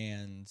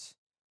 and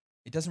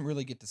it doesn't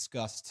really get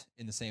discussed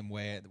in the same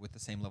way with the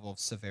same level of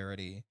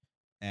severity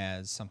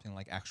as something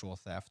like actual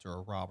theft or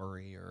a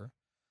robbery or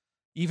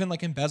even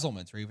like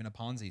embezzlement or even a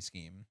Ponzi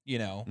scheme,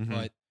 Mhm.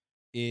 but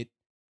it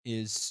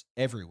is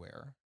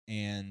everywhere.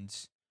 And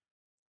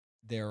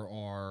there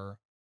are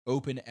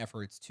open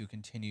efforts to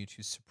continue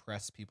to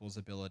suppress people's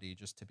ability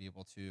just to be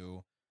able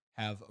to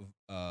have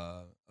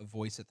a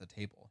voice at the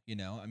table.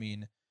 I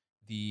mean,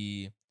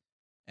 the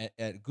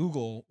at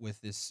Google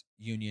with this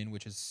union,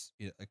 which is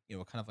kind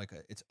of like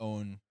its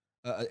own.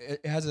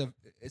 It has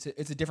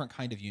it's a different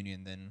kind of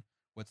union than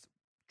what's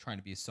trying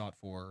to be sought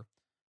for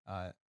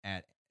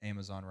at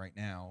Amazon right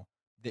now.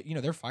 That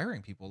they're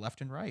firing people left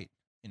and right.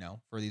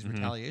 For these Mhm.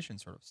 retaliation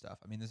sort of stuff.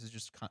 I mean, this is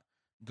just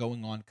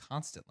going on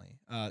constantly.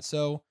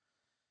 So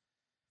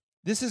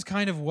this is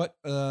kind of what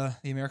the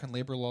American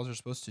labor laws are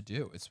supposed to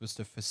do. It's supposed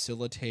to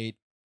facilitate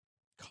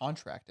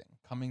contracting,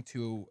 coming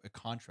to a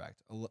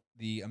contract.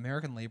 The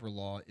American labor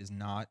law is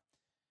not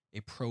a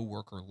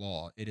pro-worker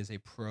law. It is a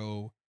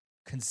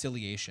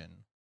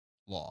pro-conciliation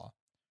law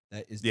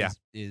that Yeah.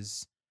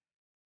 is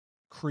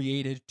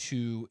created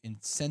to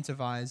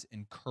incentivize,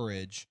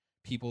 encourage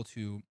people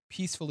to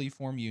peacefully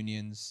form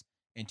unions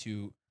and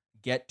to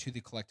get to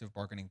the collective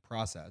bargaining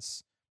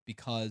process.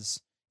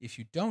 Because if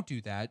you don't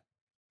do that,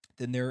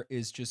 then there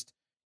is just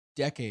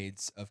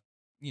decades of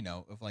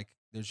like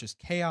there's just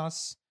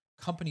chaos.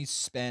 Companies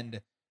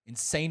spend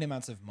insane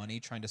amounts of money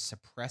trying to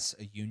suppress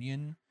a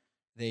union.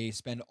 They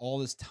spend all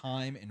this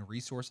time and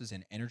resources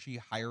and energy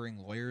hiring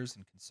lawyers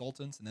and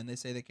consultants, and then they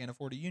say they can't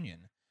afford a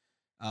union.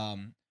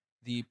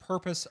 The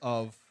purpose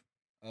of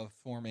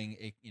forming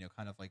a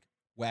kind of like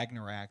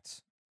Wagner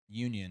Act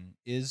union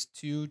is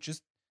to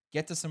just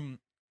get to some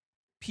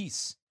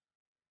peace,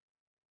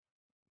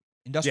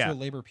 Yeah. industrial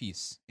labor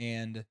peace.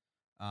 And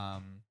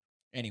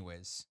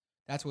anyways,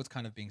 that's what's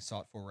kind of being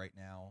sought for right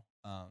now.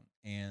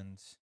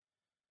 And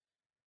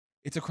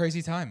it's a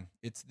crazy time.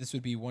 This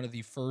would be one of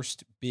the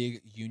first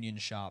big union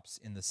shops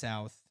in the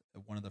South,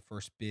 one of the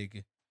first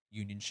big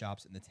union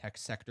shops in the tech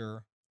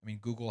sector. I mean,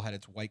 Google had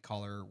its white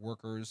collar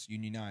workers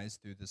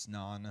unionized through this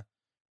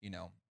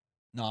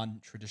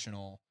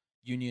non-traditional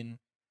union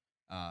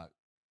uh,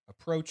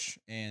 approach,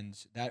 and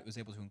that was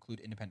able to include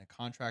independent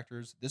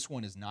contractors. This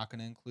one is not going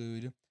to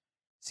include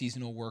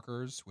seasonal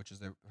workers, which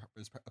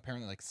there's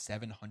apparently like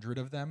 700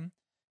 of them,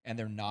 and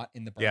they're not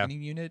in the Yeah.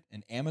 bargaining unit.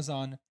 And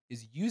Amazon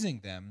is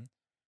using them,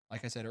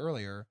 like I said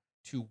earlier,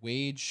 to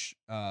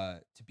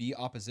be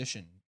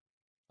opposition.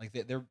 Like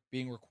they're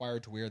being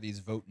required to wear these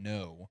 "vote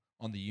no"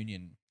 on the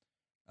union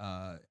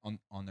on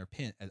their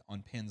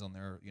on pins on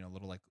their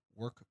little like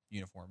work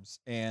uniforms.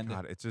 And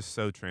God, it's just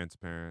so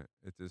transparent.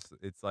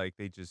 It's like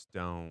they just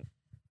don't.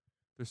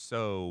 They're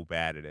so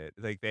bad at it.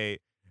 Like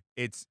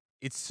it's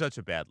such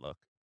a bad look.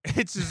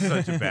 It's just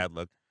such a bad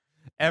look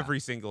yeah. every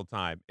single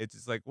time. It's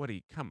just like, what do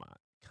you? Come on,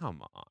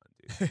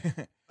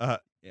 dude. Uh,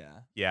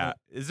 Yeah. yeah.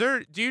 Is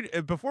there,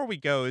 dude? Before we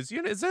go, is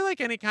there like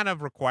any kind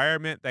of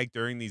requirement like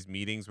during these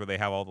meetings where they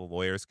have all the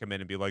lawyers come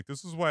in and be like,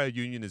 this is why a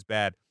union is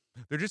bad?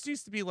 There just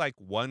needs to be like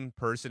one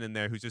person in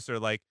there who's just sort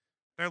of like,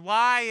 they're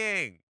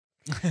lying.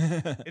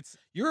 It's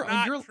you're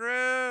I mean, not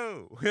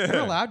true. you're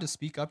allowed to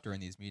speak up during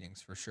these meetings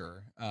for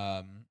sure.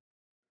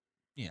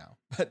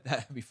 But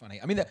that'd be funny.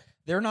 I mean,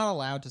 they're not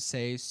allowed to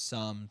say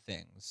some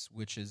things,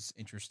 which is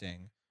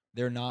interesting.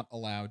 They're not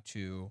allowed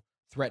to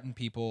threaten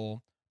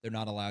people. They're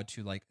not allowed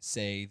to like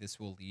say this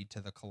will lead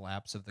to the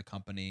collapse of the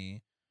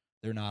company.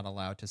 They're not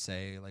allowed to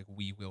say like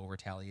we will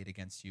retaliate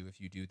against you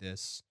if you do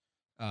this.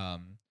 So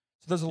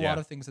there's a lot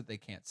of things that they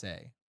can't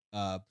say.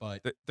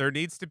 But There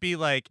needs to be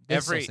like they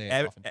still say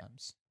it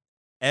oftentimes.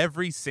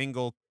 every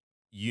single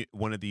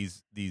one of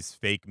these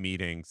fake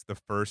meetings, the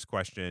first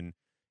question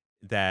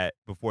that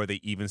before they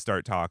even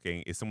start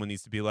talking is someone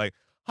needs to be like,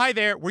 "Hi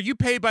there, were you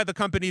paid by the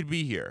company to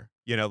be here?"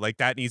 You know, like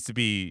that needs to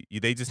be.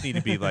 They just need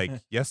to be like,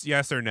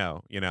 yes or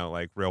no. You know,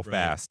 like real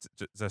fast,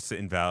 just to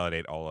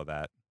invalidate all of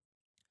that.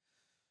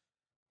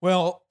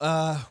 Well,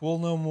 we'll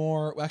know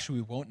more. Well,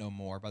 actually, we won't know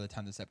more by the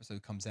time this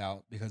episode comes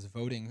out because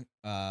voting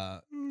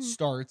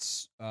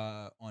starts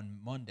on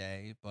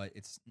Monday, but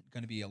it's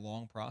going to be a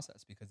long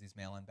process because these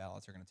mail-in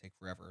ballots are going to take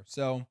forever.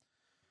 So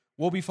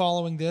we'll be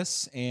following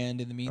this, and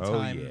in the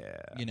meantime,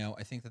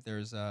 I think that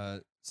there's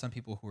some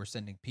people who are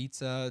sending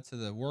pizza to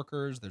the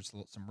workers. There's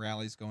some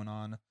rallies going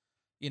on.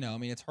 I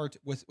mean, it's hard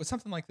with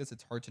something like this.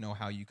 It's hard to know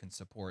how you can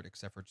support,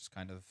 except for just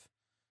kind of,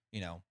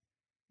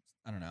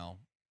 I don't know,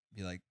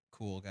 be like,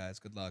 cool guys,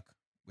 good luck,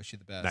 wish you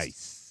the best.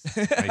 Nice.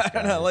 I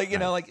don't know, like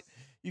nice. like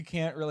you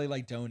can't really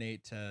like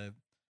donate to,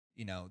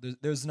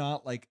 there's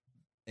not like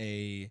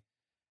a,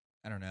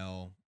 I don't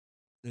know,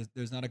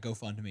 there's not a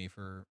GoFundMe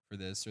for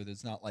this, or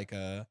there's not like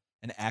an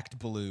Act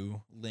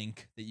Blue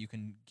link that you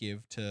can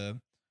give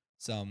to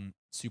some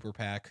super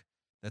PAC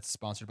that's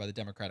sponsored by the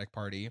Democratic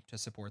Party to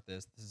support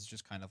this. This is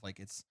just kind of like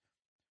this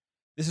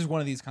is one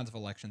of these kinds of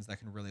elections that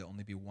can really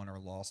only be won or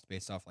lost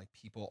based off like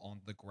people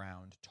on the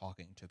ground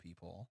talking to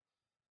people.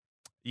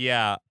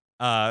 Yeah.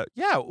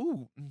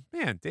 Ooh,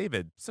 man,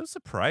 David, so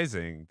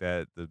surprising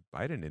that the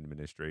Biden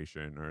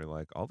administration or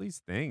like all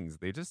these things,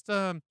 they just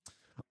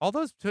all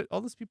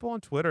those people on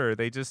Twitter,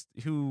 they just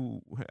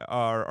who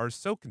are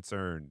so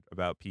concerned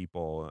about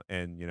people,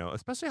 and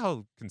especially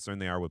how concerned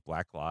they are with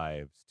Black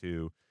lives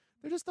too.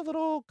 They're just a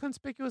little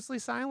conspicuously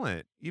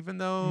silent, even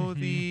though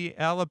the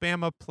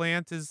Alabama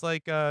plant is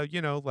like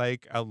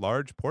like a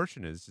large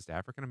portion is just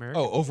African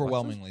American. Oh,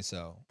 overwhelmingly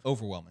so.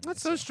 Overwhelmingly.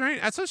 That's so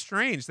strange. That's so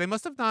strange. They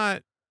must have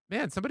not.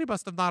 Man, somebody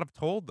must have not have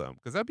told them,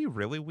 because that'd be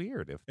really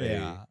weird if they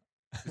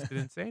just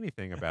didn't say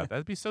anything about that.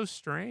 That'd be so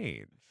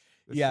strange.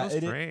 It's so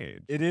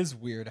strange. It is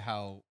weird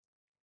how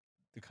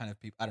the kind of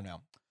people, I don't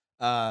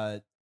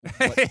know,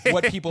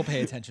 what people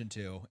pay attention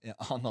to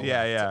on the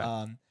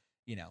left.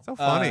 So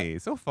funny.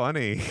 So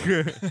funny.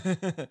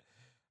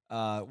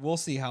 We'll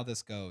see how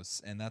this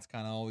goes, and that's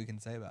kind of all we can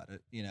say about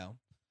it.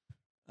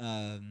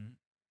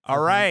 All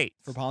right.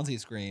 For Ponzi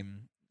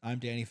Scream, I'm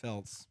Danny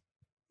Feltz.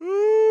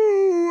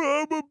 Ooh,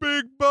 I'm a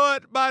big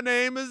butt. My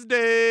name is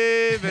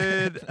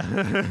David.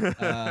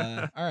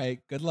 All right.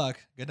 Good luck.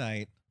 Good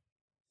night.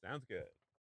 Sounds good.